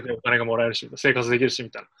働けてお金がもらえるし、生活できるし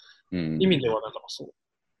みたいな、意味ではだからそう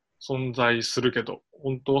存在するけど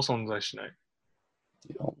本当は存在しない。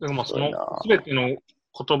でもまあその全ての言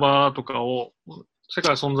葉とかを世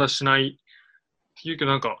界は存在しないっていうけ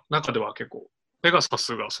ど、なんか中では結構ペガサ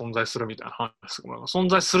スが存在するみたいな話ですけど、存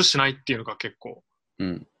在するしないっていうのが結構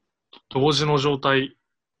同時の状態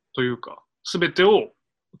というか、全てを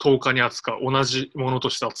10日に扱う、同じものと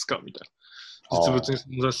して扱うみたいな。実物に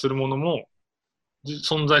存在するものも、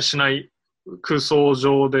存在しない空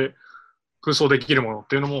想できるものっ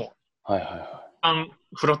ていうのも、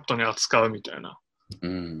フラットに扱うみたいな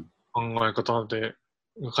考え方で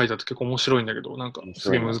書いてあって結構面白いんだけど、なんかす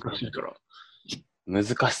げえ難しいから。難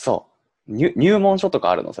しそう。入門書とか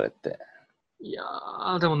あるのそれって。いや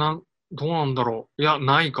ー、でもどうなんだろう。いや、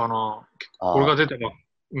ないかな。これが出てば、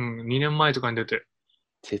2年前とかに出て。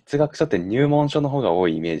哲学書って入門書の方が多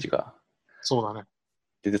いイメージが。そうだね。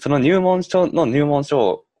で、その入門書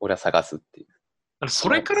を俺は探すっていう。そ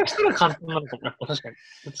れからしたら簡単なのかも。やっぱ確かに。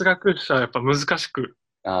哲学者はやっぱ難しく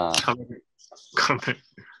喋るからね。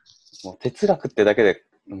もう哲学ってだけで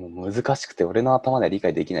もう難しくて俺の頭では理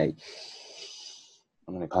解できない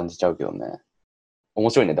感じちゃうけどね。面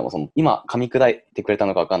白いね。でも今噛み砕いてくれた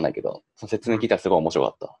のか分かんないけど、その説明聞いたらすごい面白か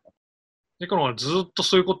った。で、このずっと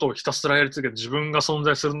そういうことをひたすらやり続けて自分が存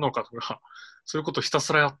在するのかとか、そういうことをひた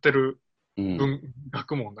すらやってる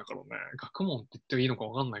学問だからね。学問って言ってもいいのか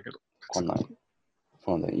分かんないけど。分かんない。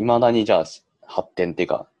そうなんだよ。未だにじゃあ発展っていう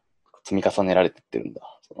か、積み重ねられてってるんだ。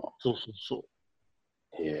そう。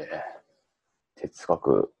へえ。哲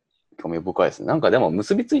学、興味深いですね。なんかでも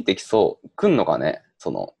結びついてきそう、くんのかね、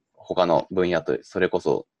他の分野と、それこ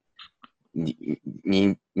そ、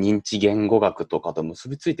認知言語学とかと結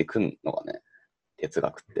びついてくんのかね、哲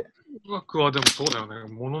学って。哲学はでもそうだよ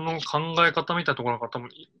ね。ものの考え方みたいなところが多分、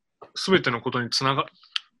すべてのことにつなが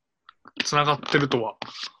ってるとは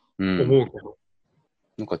思うけど。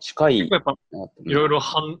なんか近い。やっぱいろいろ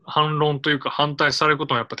反論というか反対されるこ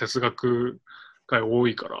ともやっぱ哲学が多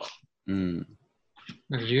いから。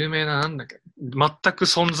なんか有名ななんだっけ、全く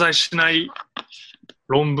存在しない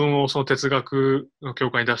論文をその哲学の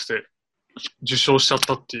教会に出して受賞しちゃっ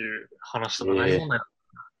たっていう話とかないもん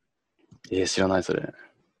ね。知らないそれ。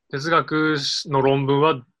哲学の論文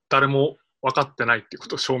は誰も分かってないっていうこ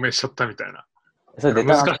とを証明しちゃったみたいな。難しい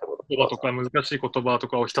言葉とか難しい言葉と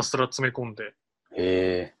かをひたすら詰め込んで。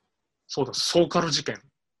そうだ、ソーカル事件。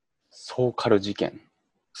ソーカル事件。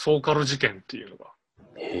ソーカル事件っていうのが、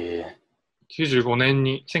へ1995年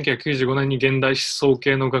に現代思想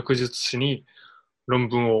系の学術誌に論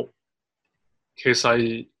文を掲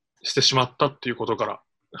載してしまったっていうことから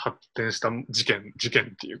発展した事件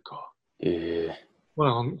っていうか、え。ま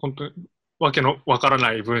あ、本当にわけのわから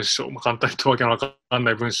ない文章、簡単に言うとわけのわから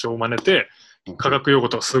ない文章を真似て、科学用語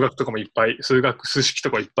とか数学とかもいっぱい、数式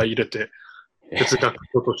とかいっぱい入れて、哲学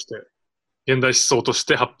書として、現代思想とし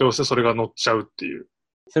て発表してそれが載っちゃうっていう。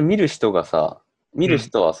それ見る人はそ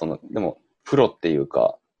の、でも、プロっていう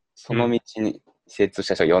か、その道に精通し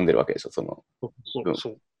た人が読んでるわけでしょ、その。そ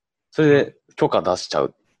う。それで許可出しちゃう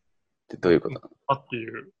ってどういうことなの？ってい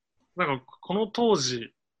う。なんか、この当時で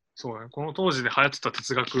流行ってた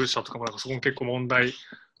哲学者とかも、そこに結構論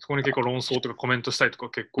争とかコメントしたりとか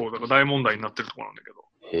結構、大問題になってるところなんだけど。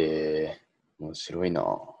へえ、面白いな。だ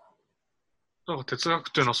から哲学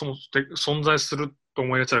っていうのは存在すると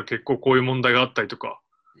思いがちだけど、結構こういう問題があったりとか、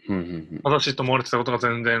正しいと思われてたことが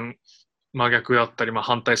全然真逆だったり、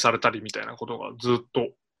反対されたりみたいなことがずっと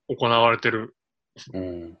行われてる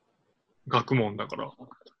学問だから、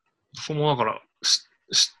そこもだから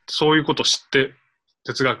そういうことを知って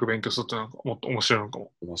哲学勉強するってのはもっと面白いのか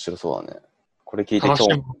も。面白そうだね。これ聞いて興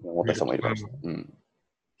味を持った人もいるかもしれない。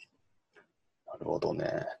なるほど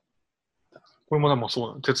ね。これもでもそう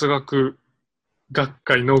だね。哲学学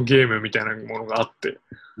会のゲームみたいなものがあって、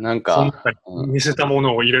なんか、その中に似せたも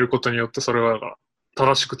のを入れることによって、それは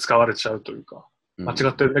正しく使われちゃうというか、間違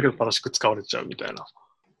ってるんだけど正しく使われちゃうみたいな。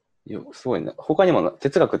すごいね。他にも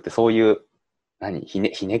哲学ってそういう、ひ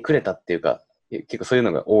ねくれたっていうか、結構そういう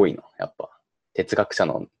のが多いの、やっぱ。哲学者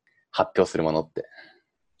の発表するものって。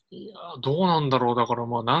いや、どうなんだろう。だから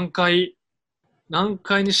難解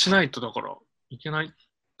にしないと、だからいけないっ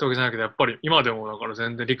てわけじゃないけど、やっぱり今でもだから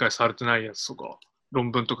全然理解されてないやつとか、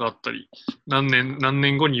論文とかあったり、何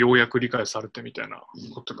年後にようやく理解されてみたいな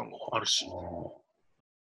こととかもあるし。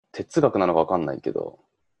哲学なのかわかんないけど、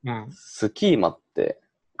スキーマって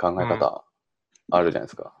考え方あるじゃないで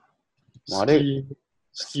すか。あれ、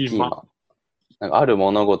スキーマ。なんかある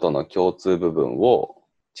物事の共通部分を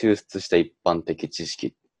抽出した一般的知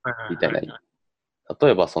識みたいな。例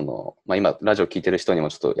えば今ラジオ聞いてる人にも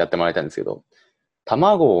ちょっとやってもらいたいんですけど、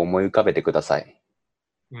卵を思い浮かべてくださいって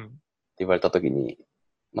言われたときに、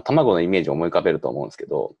卵のイメージを思い浮かべると思うんですけ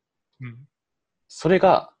ど、それ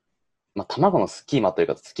が、卵のスキーマという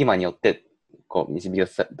かスキーマによってこう導き出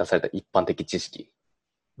された一般的知識。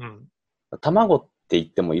卵って言っ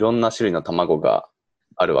てもいろんな種類の卵が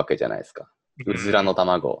あるわけじゃないですか。うずらの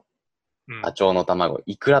卵、ダチョウの卵、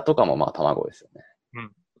イクラとかも卵ですよね。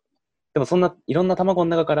でもそんないろんな卵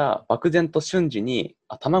の中から漠然と瞬時に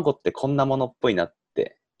卵ってこんなものっぽいなっ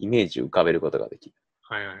てイメージを浮かべることができる。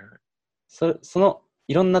その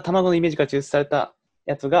いろんな卵のイメージが抽出された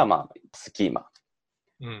やつがスキーマ。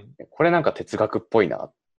これなんか哲学っぽい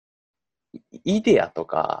な。イデアと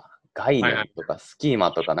か概念とかスキー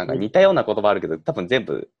マとかなんか似たような言葉あるけど、多分全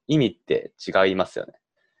部意味って違いますよね。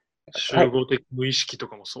集合的無意識と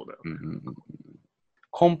かもそうだよね。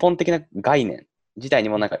根本的な概念自体に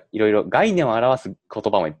もなんかいろいろ概念を表す言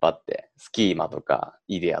葉もいっぱいあって、スキーマとか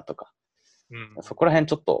イデアとか、そこら辺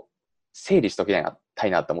ちょっと整理しときた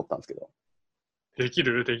いなって思ったんですけど。でき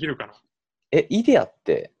るかな。イデアっ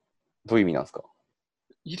てどういう意味なんですか？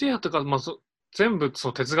イデアとか、全部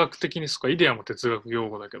哲学的にイデアも哲学用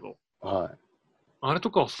語だけど、あれ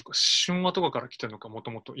とかは神話とかから来てるのか、も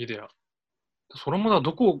ともとイデア。それも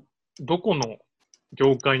どこの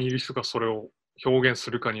業界にいる人がそれを表現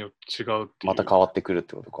するかによって違うっていう。また変わってくるっ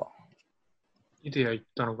てことか。イデア言っ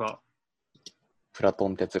たのがプラト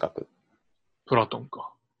ン哲学。プラトン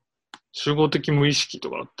か。集合的無意識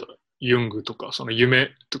とかだったらユングとかその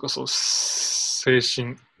夢とか精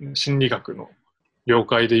神心理学の業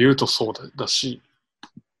界で言うとそうだし、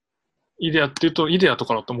イデアって言うとイデアと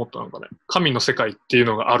かだと思ったのがね、神の世界っていう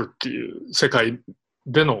のがあるっていう世界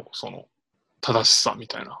での正しさみ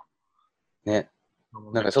たいな。ね。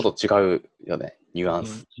なんかちょっと違うよね、ニュアン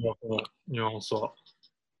ス。ニュアンスは。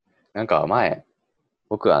なんか前、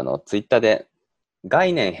僕ツイッターで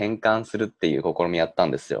概念変換するっていう試みやった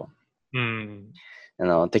んですよ。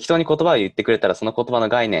適当に言葉を言ってくれたらその言葉の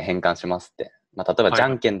概念変換しますって。例えばじゃ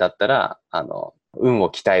んけんだったら、運を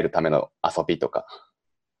鍛えるための遊びとか、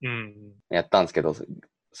やったんですけど、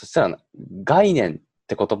そしたら概念っ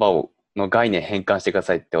て言葉の概念変換してくだ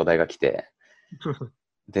さいってお題が来て、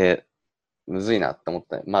で、むずいなって思っ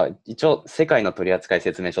た。一応世界の取扱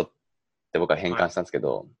説明書って僕は変換したんですけ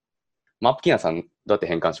ど、マップキーナさんどうやって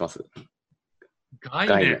変換します？概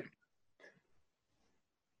念。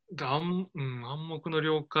暗黙の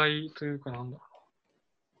了解というかなんだろう。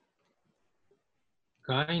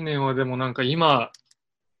概念はでもなんか今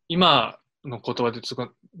今の言葉で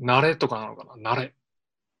慣れとかなのかな。慣れ。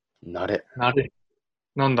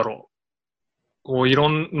なんだろう。こ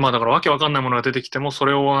うまあだからわけわかんないものが出てきても、そ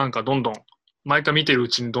れをなんかどんどん、毎回見てるう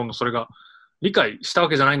ちにどんどんそれが理解したわ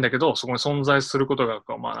けじゃないんだけど、そこに存在することが、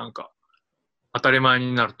まあなんか、当たり前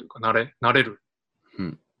になるというか、慣れる。う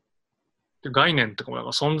ん。で概念とかもなん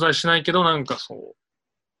か存在しないけど、なんかそう、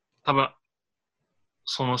多分、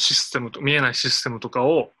そのシステムと、見えないシステムとか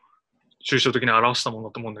を抽象的に表したもの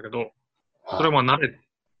だと思うんだけど、それはまあ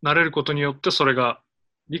慣れることによってそれが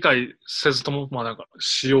理解せずとも、まあなんか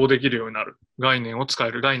使用できるようになる。概念を使う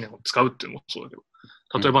っていうのもそうだけど、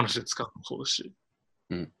例え話で使うのもそうだし。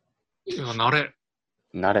うん。いや慣れ、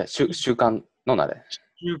習慣の慣れ。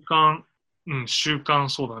習慣、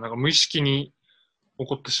そうだね。なんか無意識に起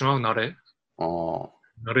こってしまう慣れ。慣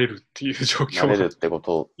れるっていう状況。慣れるってこ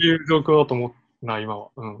という状況だと思うな、今は。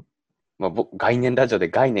うん。まあ、僕、概念ラジオで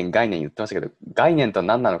概念言ってましたけど、概念とは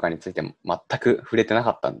何なのかについて全く触れてな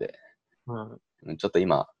かったんで、ちょっと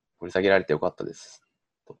今、掘り下げられてよかったです。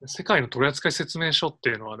世界の取扱説明書って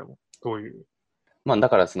いうのはでも、どういう？まあ、だ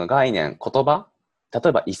からその概念、言葉、例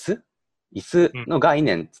えば椅子の概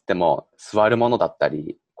念っつっても、座るものだった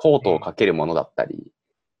り、コートをかけるものだったり、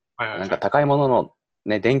なんか高いものの、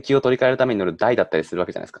ね、電球を取り替えるために乗る台だったりするわ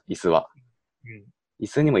けじゃないですか、椅子は。椅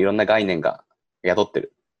子にもいろんな概念が宿って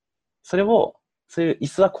る。そういう椅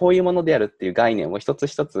子はこういうものであるっていう概念を一つ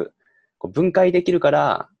一つこう分解できるか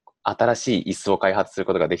ら、新しい椅子を開発する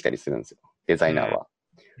ことができたりするんですよ、デザイナーは。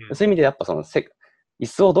そういう意味でやっぱその椅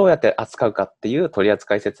子をどうやって扱うかっていう取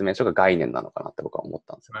扱説明書が概念なのかなって僕は思っ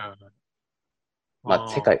たんですよ。まあ、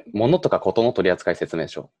物とかことの取扱説明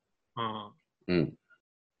書。うん。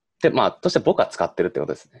で、まあ、として僕は使ってるってこ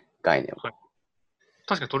とですね、概念を。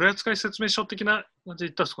確かに取扱説明書的な感じ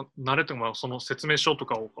で言ったら、慣れてもその説明書と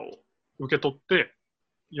かを受け取って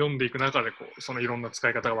読んでいく中でそのいろんな使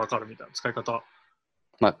い方が分かるみたいな使い方。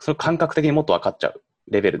まあ、それ感覚的にもっと分かっちゃう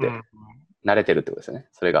レベルで慣れてるってことですよね、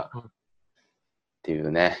それが。ってい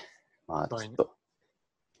うね。まあ、ちょっと。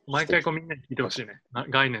毎回みんなに聞いてほしいね。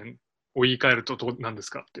概念を言い換えるとどうなんで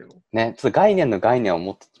すかっていうの。ね、ちょっと概念の概念を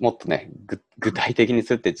もっとね、具体的に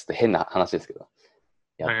するってちょっと変な話ですけど、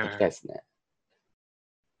やっていきたいですね。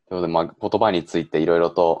ということで、まあ、言葉についていろい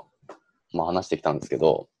ろと、まあ、話してきたんですけ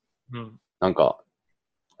ど、なんか、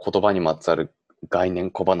言葉にまつわる概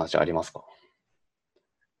念小話ありますか？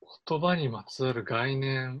言葉にまつわる概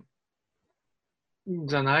念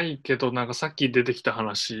じゃないけど、なんかさっき出てきた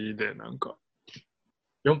話で、なんか、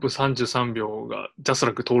4分33秒がジャス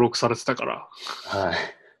ラック登録されてたから。はい。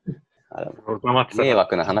迷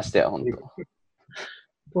惑な話だよ、本当。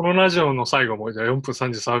このラジオの最後もじゃあ4分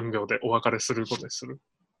33秒でお別れすることにする。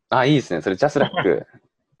あ、いいですね。それジャスラック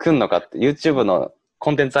来んのかって、YouTube の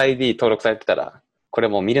コンテンツ ID 登録されてたら、これ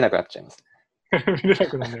もう見れなくなっちゃいますね。見れな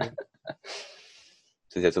くなるね。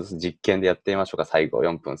じゃあちょっと実験でやってみましょうか、最後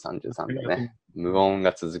4分33秒ね。無音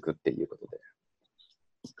が続くっていうことで。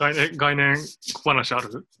概念小話あ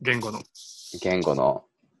る？言語の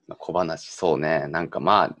小話、そうね。なんか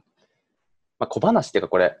まあ小話っていうか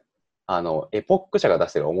これ、エポック社が出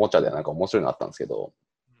してるおもちゃでなんか面白いのあったんですけど、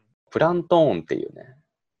プラントーンっていうね、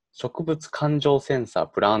植物感情センサー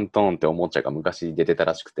プラントーンっておもちゃが昔出てた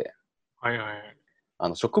らしくて、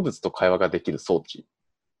植物と会話ができる装置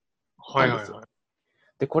なんですよ。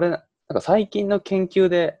で、これ、なんか最近の研究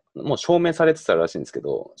でもう証明されてたらしいんですけ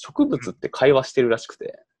ど、植物って会話してるらしく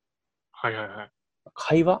て、会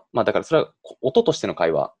話？まあだからそれは音としての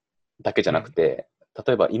会話だけじゃなくて、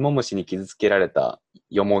例えば芋虫に傷つけられた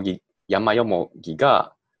山よもぎ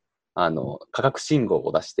が、化学信号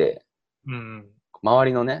を出して、周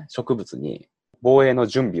りのね、植物に防衛の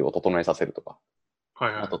準備を整えさせるとか、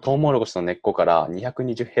あとトウモロコシの根っこから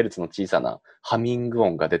 220Hz の小さなハミング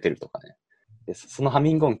音が出てるとかね。でそのハ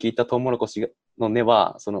ミング音聞いたトウモロコシの根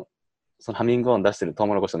は、そのハミング音出してるトウ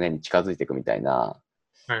モロコシの根に近づいていくみたいな、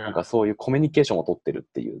なんかそういうコミュニケーションを取ってる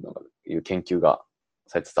っていう研究が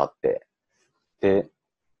されつつあって、で、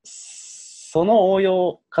その応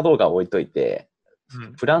用かどうかは置いといて、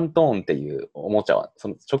プラントーンっていうおもちゃは、そ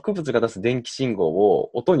の植物が出す電気信号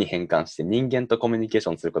を音に変換して人間とコミュニケーシ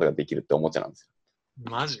ョンすることができるっておもちゃなんです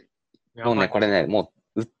よ。マジ？もうね、これね、も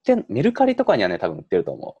うメルカリとかにはね、多分売ってる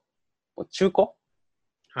と思う。もう中古？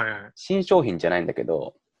新商品じゃないんだけ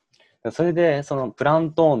ど、それでそのプラ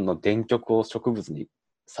ントーンの電極を植物に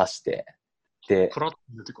刺して、で、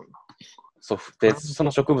そ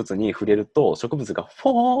の植物に触れると、植物がフ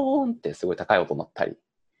ォーンってすごい高い音になったり、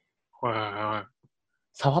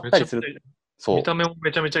触ったりする。そう。見た目も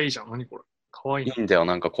めちゃめちゃいいじゃん。何これ。かわいい。いいんだよ、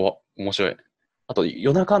なんか面白い。あと、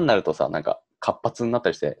夜中になるとさ、なんか活発になった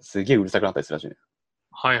りして、すげえうるさくなったりするらしいね。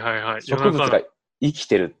はいはいはい。植物が生き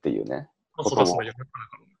てるっていうね、そうだそうだ、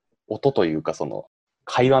音というか、その、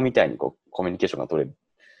会話みたいにこう、コミュニケーションが取れる。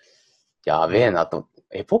やべえなと思っ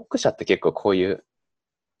て。エポック社って結構こういう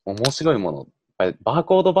面白いもの、やっぱりバー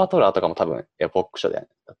コードバトラーとかも多分エポック社だよね。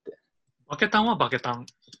だって。バケタンはバケタン。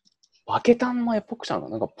バケタンもエポック社なの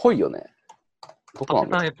なんかぽいよね。どこなん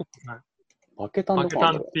だろう。バケタンエポックない。バケタンどこ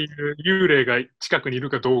なんだろう。バケタンっていう幽霊が近くにいる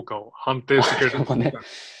かどうかを判定してくれる。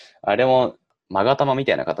あれも勾玉み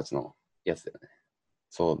たいな形のやつだよね。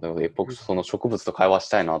そう、だからエポックその植物と会話し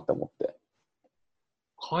たいなって思って。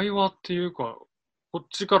会話っていうか、こっ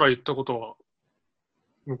ちから言ったことは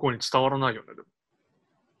向こうに伝わらないよね。でも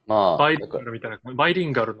まあ、バイリンガルみたいな、バイリ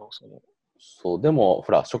ンガルのそう、でも、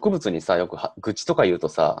ほら、植物にさ、よく愚痴とか言うと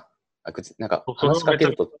さ、なんか話しかけ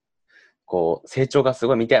ると、こう、成長がす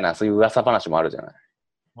ごいみたいな、そういう噂話もあるじゃない。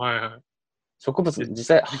はいはい。植物、実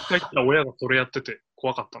際、実家行った親がそれやってて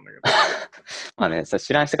怖かったんだけど。まあね、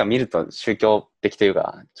知らん人が見ると宗教的という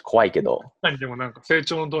か、怖いけど。でもなんか成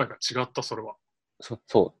長の度合いが違った、それは。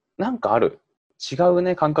そう、なんかある。違う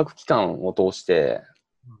ね、感覚器官を通して、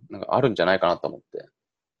なんかあるんじゃないかなと思って。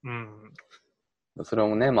うん。それ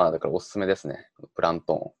もね、まあだからおすすめですね。プラン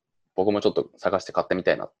トン。僕もちょっと探して買ってみ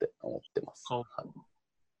たいなって思ってます。は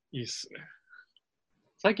い、いいっすね。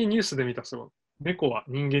最近ニュースで見た、猫は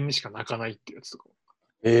人間にしか鳴かないってやつとか。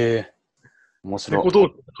面白い。猫同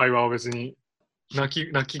士の会話は別に鳴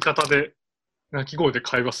き方で、鳴き声で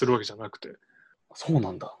会話するわけじゃなくて。そう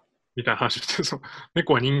なんだ。みたいな話して、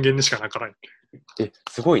猫は人間にしか鳴かないって。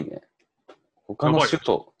すごいね。他の種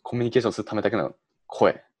とコミュニケーションするためだけの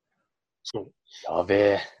声。そう。や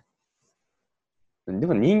べえ。で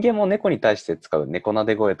も人間も猫に対して使う猫な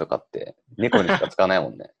で声とかって猫にしか使わない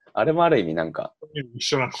もんね。あれもある意味なんか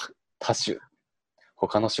一緒なの。多種、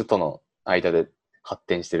他の種との間で発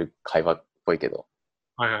展してる会話っぽいけど。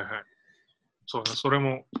はいはいはい。そうね、それ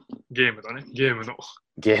もゲームだね。ゲーム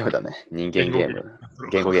だね。人間ゲーム。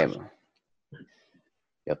言語ゲーム。い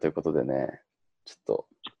や、ということでね、ちょっと、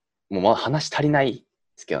もうまだ話足りないで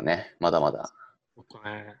すけどね、まだまだ。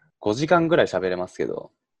5時間ぐらい喋れますけ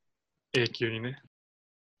ど。永久にね。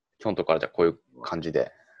今日のところからじゃあこういう感じ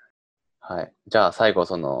で。はい。じゃあ最後、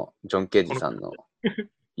ジョン・ケージさんの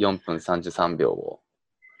4分33秒を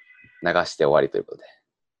流して終わりということで。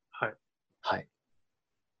はい。はい。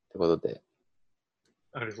ということで。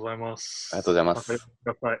ありがとうございます。ありがとうございます。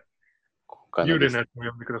幽霊のやつも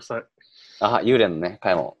読んでください。幽霊のね、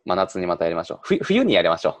回も真夏にまたやりましょう。冬にやり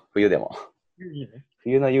ましょう。冬でも。いいね。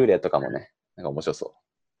冬の幽霊とかもね、なんか面白そ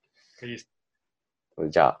う。いいです。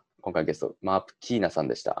じゃあ、今回のゲスト、マープキーナさん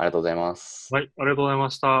でした。ありがとうございます。はい、ありがとうございま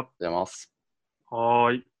した。ありがとうございます。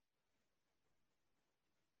はい。